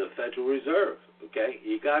rid of the Federal Reserve. Okay,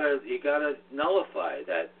 you got to nullify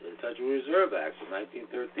that Federal Reserve Act of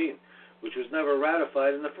 1913, which was never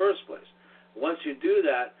ratified in the first place. Once you do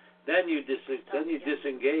that, then you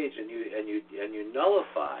disengage and you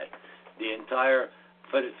nullify the entire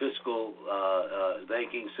fiscal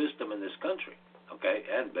banking system in this country. Okay,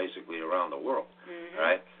 and basically around the world.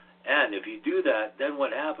 Right. And if you do that, then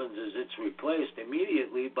what happens is it's replaced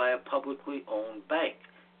immediately by a publicly owned bank,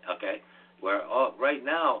 okay? Where right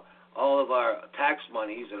now all of our tax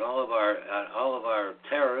monies and all of our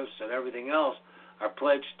tariffs and everything else are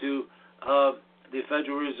pledged to the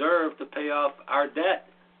Federal Reserve to pay off our debt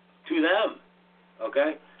to them,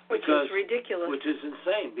 okay? Which is ridiculous. Which is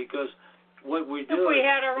insane because what we do. If we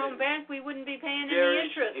had our own bank, we wouldn't be paying any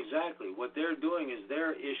interest. Exactly. What they're doing is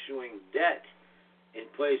they're issuing debt in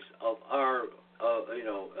place of our,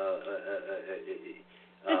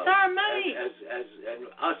 it's our money. And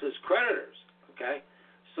us as creditors, okay?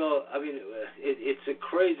 So, I mean, it's a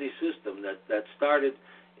crazy system that started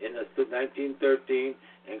in 1913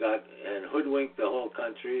 and hoodwinked the whole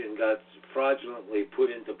country and got fraudulently put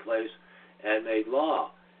into place and made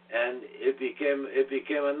law. And it became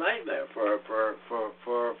a nightmare for everybody.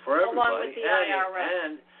 Along with the IRS.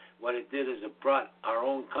 And what it did is it brought our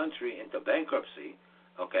own country into bankruptcy,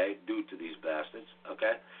 okay, due to these bastards,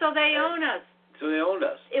 okay? So they own us. So they owned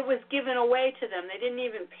us. It was given away to them. They didn't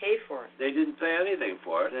even pay for it. They didn't pay anything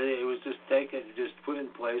for it. It was just put in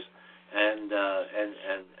place, and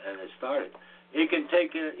it started. It can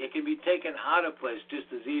be taken out of place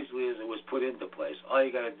just as easily as it was put into place. All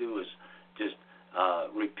you got to do is just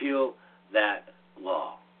repeal that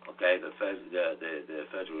law. Okay, the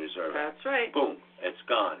Federal Reserve. That's right. Boom, it's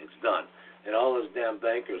gone. It's done, and all those damn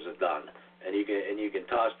bankers are done. And you can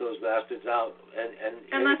toss those bastards out,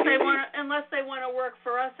 unless they want to work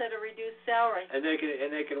for us at a reduced salary. And they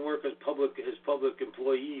can work as public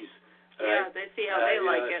employees. Yeah, right? They see how they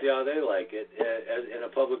like it. See how they like it in a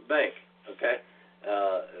public bank. Okay,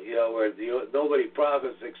 where nobody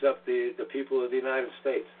profits except the people of the United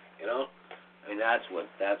States. I mean that's what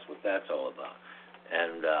that's all about.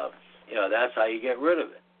 And that's how you get rid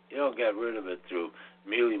of it. You don't get rid of it through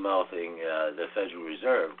mealy-mouthing the Federal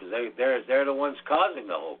Reserve, because they're the ones causing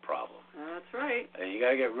the whole problem. That's right. And you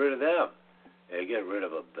got to get rid of them. You get rid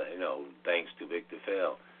of banks too big to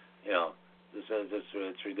fail.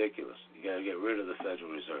 It's ridiculous. You got to get rid of the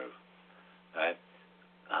Federal Reserve. Right?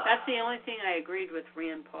 That's the only thing I agreed with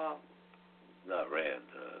Rand Paul. Not Rand.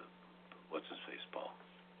 What's his face? Paul.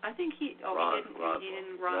 I think he didn't.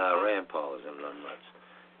 Rand Paul is in run nuts.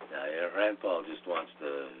 Rand Paul just wants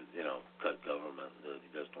to, cut government. He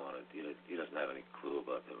doesn't want it. He doesn't have any clue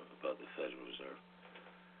about the Federal Reserve.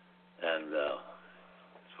 And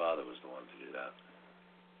his father was the one to do that.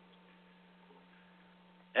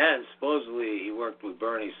 And supposedly he worked with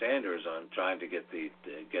Bernie Sanders on trying to get the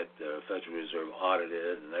Federal Reserve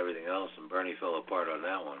audited and everything else, and Bernie fell apart on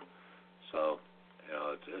that one. So,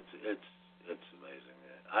 it's amazing.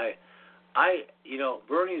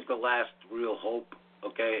 Bernie's the last real hope.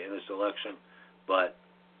 Okay, in this election, but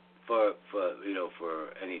for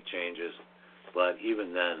any changes, but even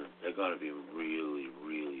then they're going to be really,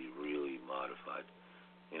 really, really modified.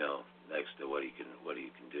 Next to what he can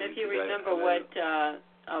do. If you remember what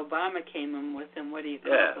Obama came in with and what he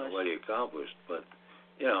accomplished. Yeah, what he accomplished, but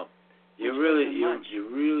you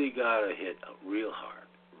really got to hit real hard,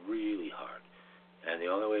 and the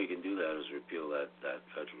only way you can do that is repeal that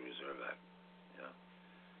Federal Reserve Act.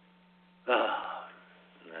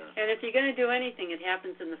 And if you're going to do anything, it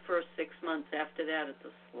happens in the first 6 months. After that, it's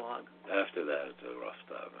a slog. After that, it's a rough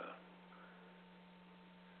time.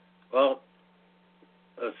 Well,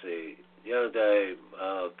 let's see. The other day,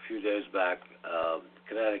 a few days back,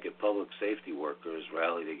 Connecticut public safety workers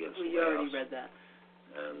rallied against layoffs. We already read that.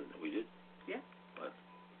 And we did? Yeah. What?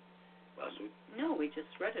 Last week? No, we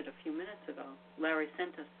just read it a few minutes ago. Larry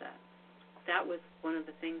sent us that. That was one of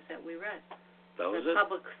the things that we read. That was the it?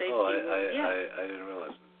 Public safety. Oh, I didn't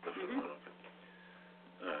realize it. Mm-hmm.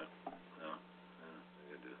 All right. No.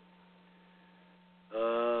 I do.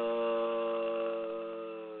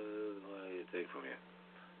 What do you take from you?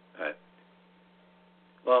 All right.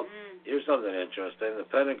 Well, here's something interesting. The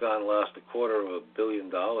Pentagon lost $250 million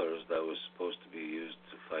that was supposed to be used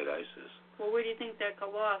to fight ISIS. Well, where do you think that got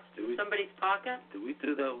lost? In somebody's pocket? Did we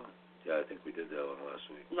do that one? Yeah, I think we did that one last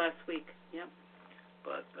week. Last week, yep.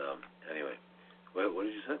 But anyway, what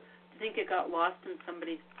did you say? think it got lost in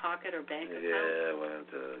somebody's pocket or bank account? Yeah, I went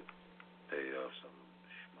to pay off some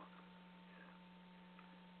schmuck.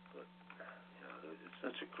 But, it's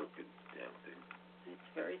such a crooked damn thing. It's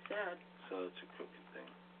very sad. So it's a crooked thing.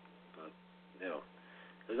 But,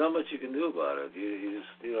 there's not much you can do about it. You just,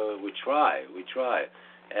 we try.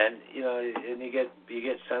 And, and you get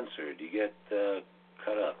censored, you get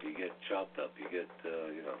cut up, you get chopped up, you get,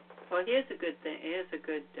 Well, here's a good thing.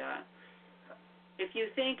 If you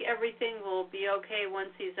think everything will be okay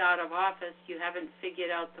once he's out of office, you haven't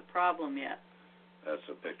figured out the problem yet. That's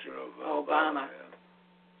a picture of Obama.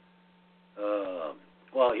 Yeah.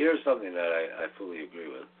 Well, here's something that I fully agree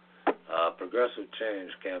with. Progressive Change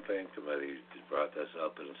Campaign Committee brought this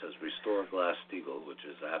up, and it says restore Glass-Steagall, which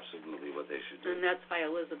is absolutely what they should do. And that's by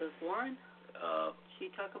Elizabeth Warren? She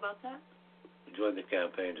talk about that? Joined the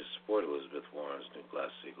campaign to support Elizabeth Warren's new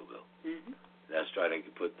Glass-Steagall bill. Mm-hmm. That's trying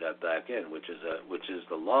to put that back in, which is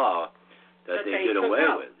the law that they did took away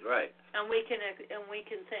out. with, right? And we can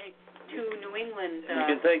thank New England. We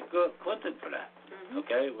can thank Clinton for that. Mm-hmm.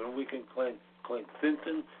 Okay, when we can claim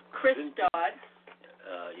Clinton, Chris Dodd.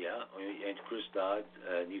 And Chris Dodd,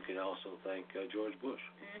 and you can also thank George Bush.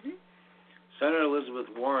 Mm-hmm. Senator Elizabeth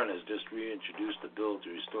Warren has just reintroduced a bill to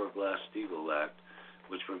restore Glass-Steagall Act,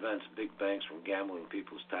 which prevents big banks from gambling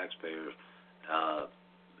people's taxpayer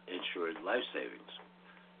insured life savings.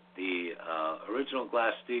 The original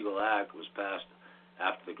Glass-Steagall Act was passed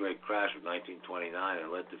after the Great Crash of 1929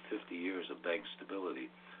 and led to 50 years of bank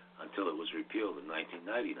stability until it was repealed in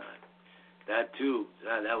 1999. That too,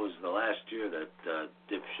 that was the last year that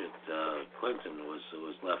dipshit Clinton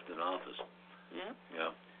was left in office.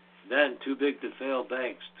 Yeah. Then too big to fail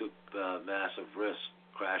banks took massive risks,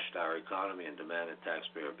 crashed our economy, and demanded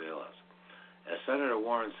taxpayer bailouts. As Senator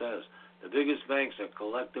Warren says, the biggest banks are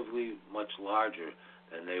collectively much larger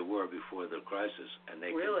than they were before the crisis, and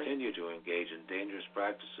they continue to engage in dangerous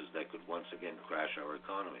practices that could once again crash our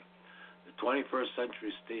economy. The 21st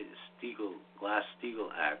Century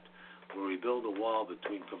Glass-Steagall Act will rebuild a wall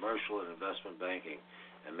between commercial and investment banking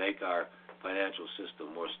and make our financial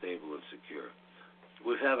system more stable and secure.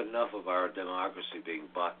 We've had enough of our democracy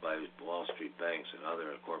being bought by Wall Street banks and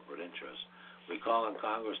other corporate interests. We call on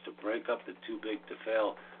Congress to break up the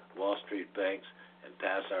too-big-to-fail Wall Street banks and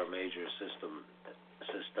pass our major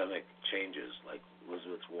systemic changes like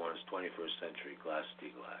Elizabeth Warren's 21st Century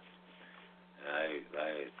Glass-Steagall Act. And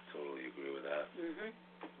I totally agree with that. Mm-hmm.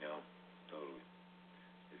 Totally.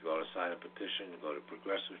 If you want to sign a petition, go to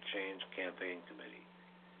Progressive Change Campaign Committee,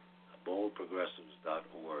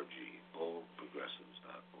 boldprogressives.org,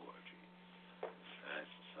 boldprogressives.org. Right,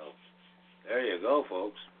 so there you go,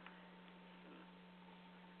 folks.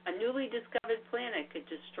 A newly discovered planet could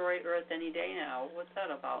destroy Earth any day now. What's that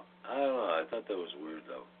about? I don't know. I thought that was weird,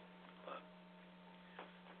 though. But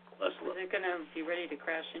let's look. Is it going to be ready to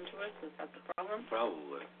crash into us? Is that the problem?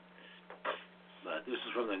 Probably. But this is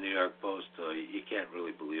from the New York Post, so you can't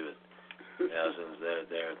really believe it. Since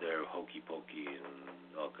they're hokey pokey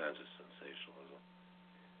and all kinds of sensationalism.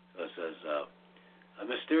 So it says a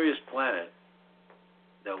mysterious planet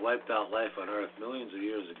that wiped out life on Earth millions of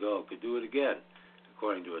years ago could do it again,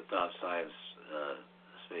 according to a top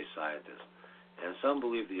space scientist. And some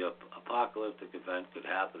believe the apocalyptic event could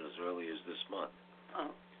happen as early as this month. Oh.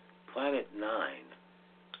 Planet 9.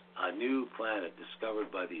 A new planet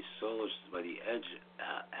discovered at the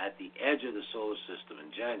edge of the solar system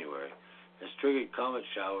in January has triggered comet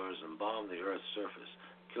showers and bombed the Earth's surface,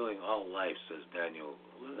 killing all life, says Daniel.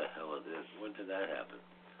 What the hell is this? When did that happen?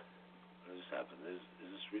 When did this happen? Is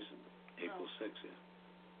this recent? April 6th, yeah.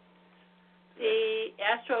 The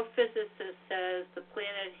astrophysicist says the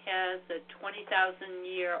planet has a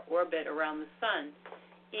 20,000-year orbit around the sun,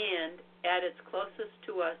 and at its closest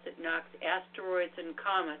to us, it knocks asteroids and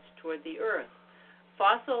comets toward the Earth.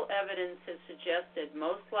 Fossil evidence has suggested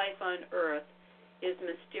most life on Earth is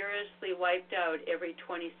mysteriously wiped out every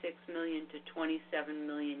 26 million to 27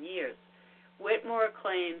 million years. Whitmore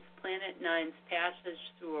claims Planet 9's passage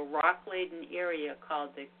through a rock-laden area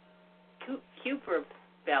called the Kuiper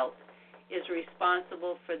Belt is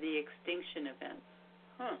responsible for the extinction event.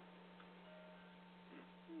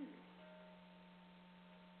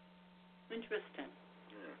 Interesting.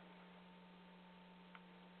 Yeah.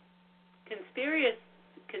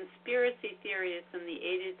 Conspiracy theorists in the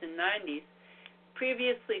 80s and 90s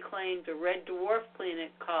previously claimed a red dwarf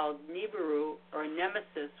planet called Nibiru, or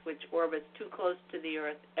Nemesis, which orbits too close to the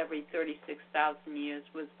Earth every 36,000 years,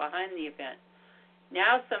 was behind the event.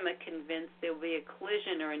 Now some are convinced there will be a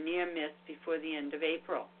collision or a near miss before the end of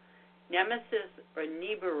April. Nemesis, or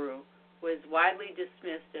Nibiru, was widely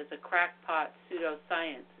dismissed as a crackpot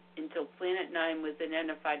pseudoscience. until Planet 9 was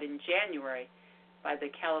identified in January by the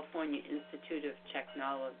California Institute of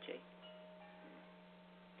Technology.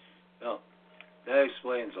 Well, that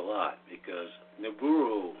explains a lot, because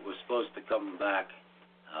Nibiru was supposed to come back,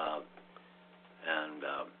 and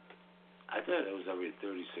I thought it was every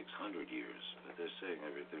 3,600 years, but they're saying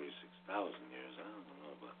every 36,000 years. I don't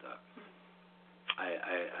know about that.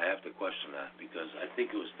 I have to question that, because I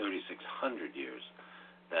think it was 3,600 years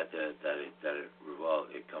that it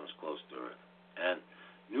comes close to Earth. And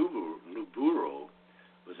Nibiru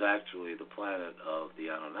was actually the planet of the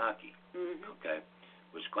Anunnaki. Okay,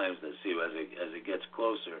 which claims that, see, as it gets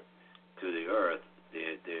closer to the Earth,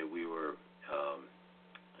 we were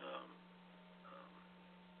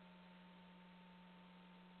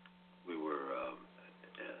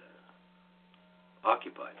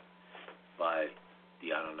occupied by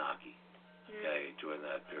the Anunnaki, okay, during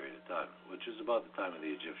that period of time, which is about the time of the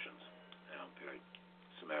Egyptians, period,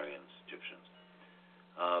 Sumerians, Egyptians.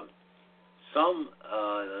 Some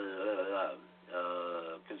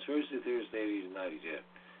conspiracy theorists, 80s and 90s, yeah.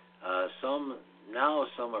 Some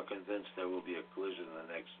are convinced there will be a collision in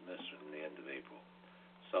the next mission in the end of April.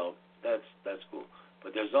 So that's cool.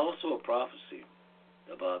 But there's also a prophecy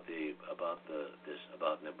about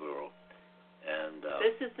Nibiru. And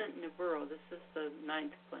this isn't Nibiru. This is the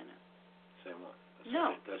 9th planet. Same one.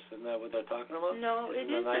 Isn't that what they're talking about? No, it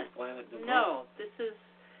isn't. The 9th planet, Nibiru? No, this is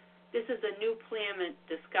a new planet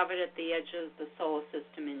discovered at the edge of the solar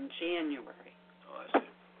system in January. Oh, I see.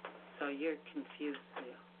 So you're confused,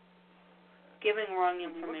 Leo. Giving wrong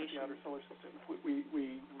information. When we look at the outer solar system,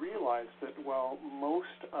 we realize that while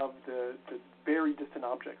most of the very distant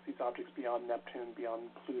objects, these objects beyond Neptune,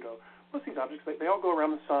 beyond Pluto, most of these objects, they all go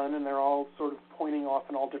around the sun, and they're all sort of pointing off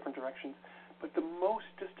in all different directions. But the most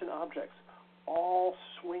distant objects all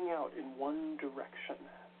swing out in one direction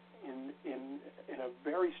in a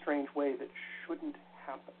very strange way that shouldn't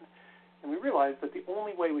happen. And we realized that the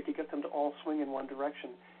only way we could get them to all swing in one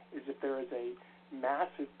direction is if there is a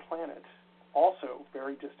massive planet, also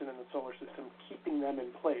very distant in the solar system, keeping them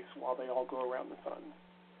in place while they all go around the sun.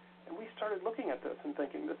 And we started looking at this and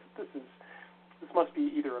thinking, this must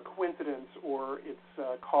be either a coincidence or it's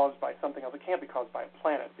caused by something else. It can't be caused by a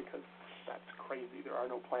planet, because that's crazy. There are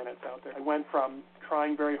no planets out there. I went from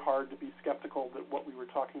trying very hard to be skeptical that what we were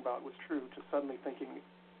talking about was true to suddenly thinking,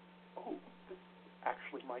 oh, this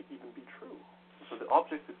actually might even be true. So the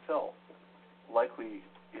object itself likely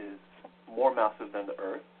is more massive than the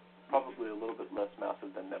Earth, probably a little bit less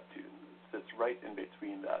massive than Neptune. It sits right in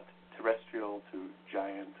between that terrestrial to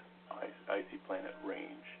giant icy planet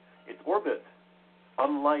range. Its orbit,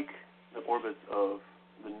 unlike the orbits of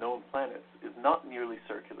the known planets, is not nearly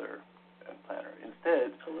circular and planar.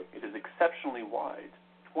 Instead, it is exceptionally wide,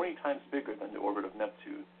 20 times bigger than the orbit of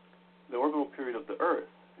Neptune. The orbital period of the Earth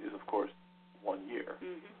is, of course, 1 year.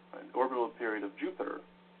 Right? The orbital period of Jupiter,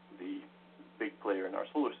 the big player in our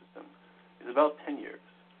solar system, is about 10 years.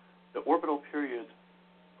 The orbital period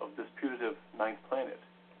of this putative 9th planet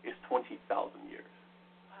is 20,000 years.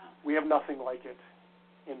 Wow. We have nothing like it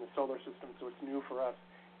in the solar system, so it's new for us.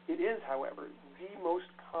 It is, however, the most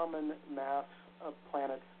common mass of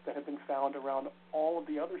planets that have been found around all of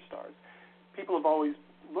the other stars. People have always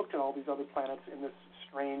looked at all these other planets in this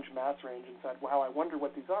strange mass range and said, wow, I wonder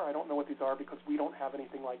what these are. I don't know what these are because we don't have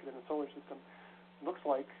anything like it in the solar system. Looks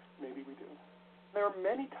like maybe we do. There are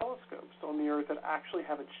many telescopes on the Earth that actually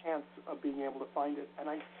have a chance of being able to find it, and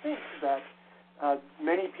I think that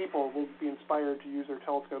many people will be inspired to use their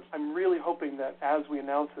telescopes. I'm really hoping that as we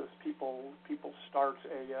announce this, people start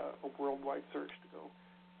a worldwide search to go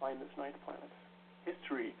find this 9th planet.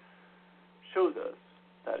 History shows us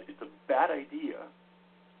that it's a bad idea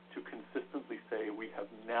to consistently say we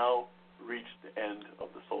have now reached the end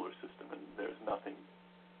of the solar system and there's nothing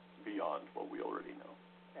beyond what we already know.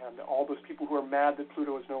 And all those people who are mad that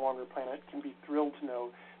Pluto is no longer a planet can be thrilled to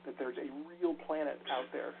know that there's a real planet out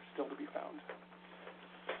there still to be found.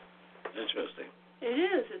 Interesting. It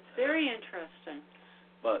is. It's very interesting.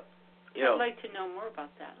 But, I'd like to know more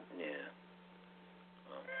about that. Yeah.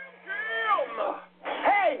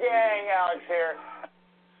 Hey, gang, Alex here.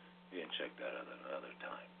 You can check that out another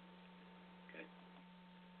time. Okay.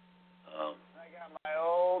 I got my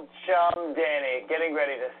old chum Danny getting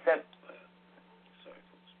ready to set. Sorry,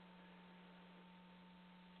 folks.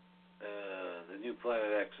 The new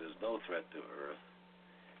Planet X is no threat to Earth.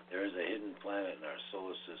 There is a hidden planet in our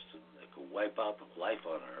solar system that could wipe out the life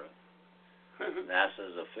on Earth.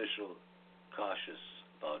 NASA's official cautious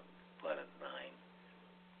about Planet 9.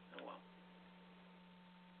 Oh, well.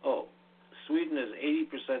 Oh, Sweden is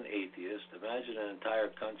 80% atheist. Imagine an entire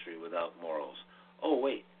country without morals. Oh,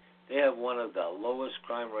 wait. They have one of the lowest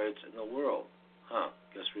crime rates in the world.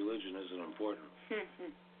 Guess religion isn't important.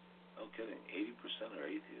 No kidding. 80% are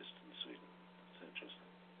atheists in Sweden. That's interesting.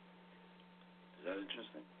 Is that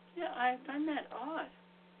interesting? Yeah, I find that odd.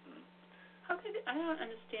 I don't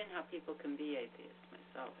understand how people can be atheists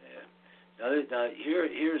myself. Yeah. Now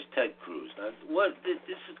here's Ted Cruz. Now,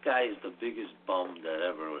 this guy is the biggest bum that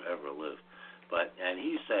ever lived. And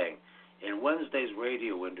he's saying in Wednesday's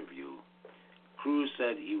radio interview, Cruz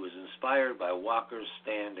said he was inspired by Walker's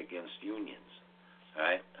stand against unions. All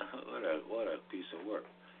right, what a piece of work.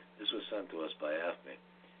 This was sent to us by AFME.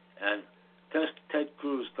 And Ted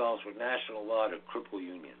Cruz calls for national law to cripple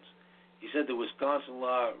unions. He said the Wisconsin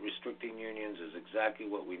law restricting unions is exactly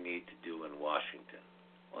what we need to do in Washington.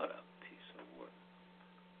 What a piece of work.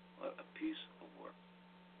 What a piece of work.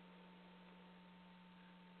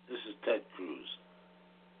 This is Ted Cruz.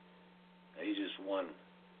 He just won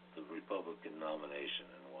the Republican nomination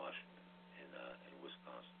in Washington, in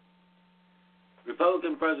Wisconsin.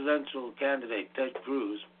 Republican presidential candidate Ted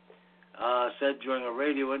Cruz said during a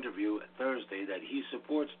radio interview Thursday that he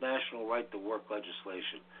supports national right-to-work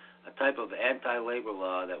legislation, a type of anti-labor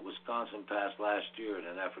law that Wisconsin passed last year in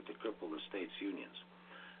an effort to cripple the state's unions.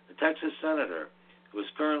 The Texas senator, who is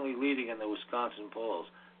currently leading in the Wisconsin polls,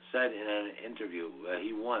 said in an interview,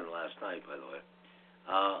 he won last night, by the way,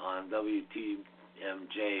 on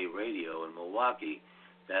WTMJ radio in Milwaukee,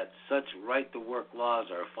 that such right-to-work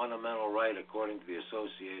laws are a fundamental right according to the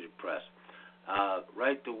Associated Press.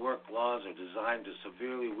 Right-to-work laws are designed to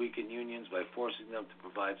severely weaken unions by forcing them to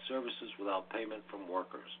provide services without payment from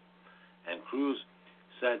workers. And Cruz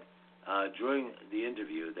said during the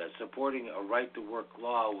interview that supporting a right-to-work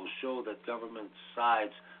law will show that government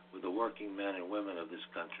sides with the working men and women of this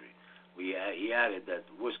country. He added that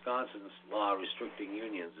Wisconsin's law restricting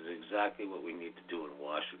unions is exactly what we need to do in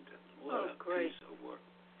Washington. What a piece of work.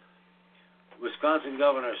 Wisconsin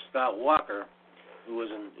Governor Scott Walker, who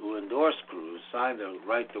endorsed Cruz, signed a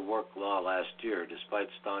right-to-work law last year despite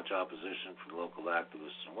staunch opposition from local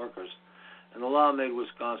activists and workers, and the law made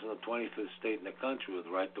Wisconsin the 25th state in the country with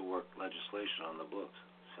right-to-work legislation on the books.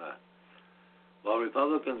 While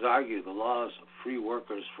Republicans argue the laws free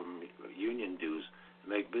workers from union dues and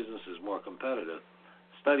make businesses more competitive,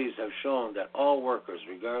 studies have shown that all workers,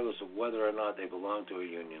 regardless of whether or not they belong to a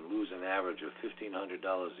union, lose an average of $1,500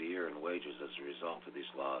 a year in wages as a result of these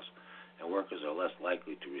laws, and workers are less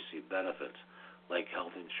likely to receive benefits like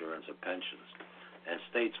health insurance or pensions. And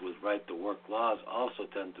states with right-to-work laws also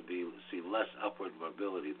tend to see less upward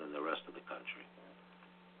mobility than the rest of the country.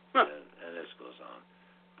 And this goes on.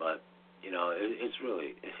 But, it's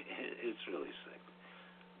really sick.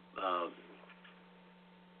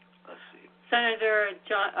 Let's see.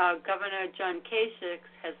 Governor John Kasich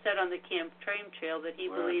has said on the campaign trail that he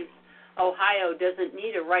believes Ohio doesn't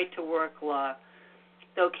need a right-to-work law.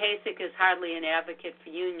 Though Kasich is hardly an advocate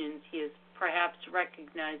for unions, he has perhaps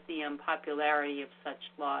recognized the unpopularity of such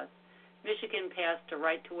laws. Michigan passed a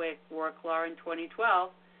right-to-work law in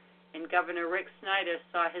 2012, and Governor Rick Snyder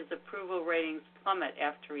saw his approval ratings plummet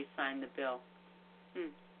after he signed the bill.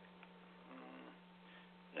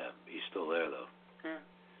 Yeah, he's still there, though. Yeah.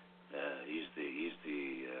 He's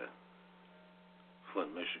the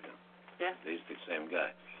Flint, Michigan. Yeah. He's the same guy.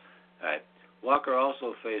 All right. Walker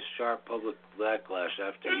also faced sharp public backlash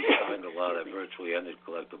after he signed a law that virtually ended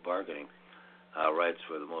collective bargaining rights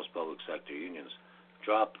for the most public sector unions,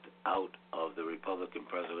 dropped out of the Republican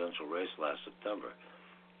presidential race last September.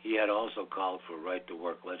 He had also called for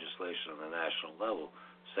right-to-work legislation on the national level,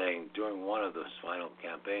 saying during one of his final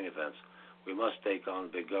campaign events, "We must take on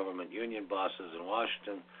big government union bosses in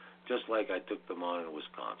Washington, just like I took them on in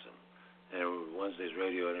Wisconsin." And in Wednesday's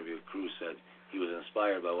radio interview, Cruz said he was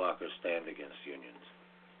inspired by Walker's stand against unions.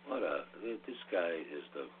 This guy is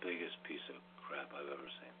the biggest piece of crap I've ever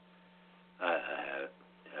seen. I had it.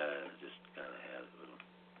 Just kind of had it with him.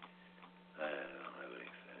 I don't have any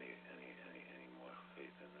more faith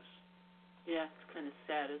in this. Yeah, it's kind of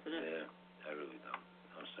sad, isn't it? Yeah, I really don't.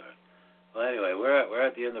 I'm sorry. Well, anyway, we're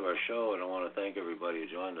at the end of our show, and I want to thank everybody who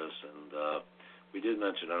joined us. And we did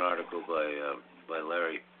mention an article by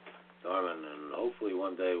Larry Norman, and hopefully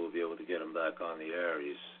one day we'll be able to get him back on the air.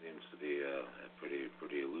 He seems to be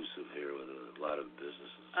pretty elusive here with a lot of businesses.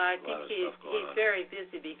 I think he's very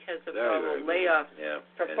busy because of all the layoffs,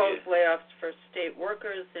 proposed layoffs for state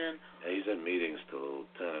workers, and he's in meetings till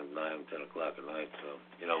 10 o'clock at night. So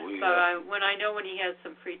when he has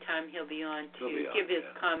some free time, he'll be on to give his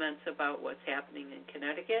comments about what's happening in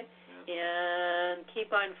Connecticut. Yeah. And keep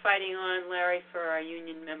on fighting on, Larry, for our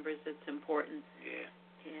union members. It's important. Yeah.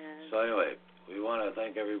 So anyway, we want to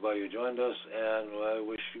thank everybody who joined us, and I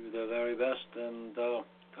wish you the very best, and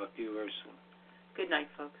Talk to you very soon. Good night,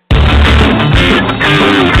 folks.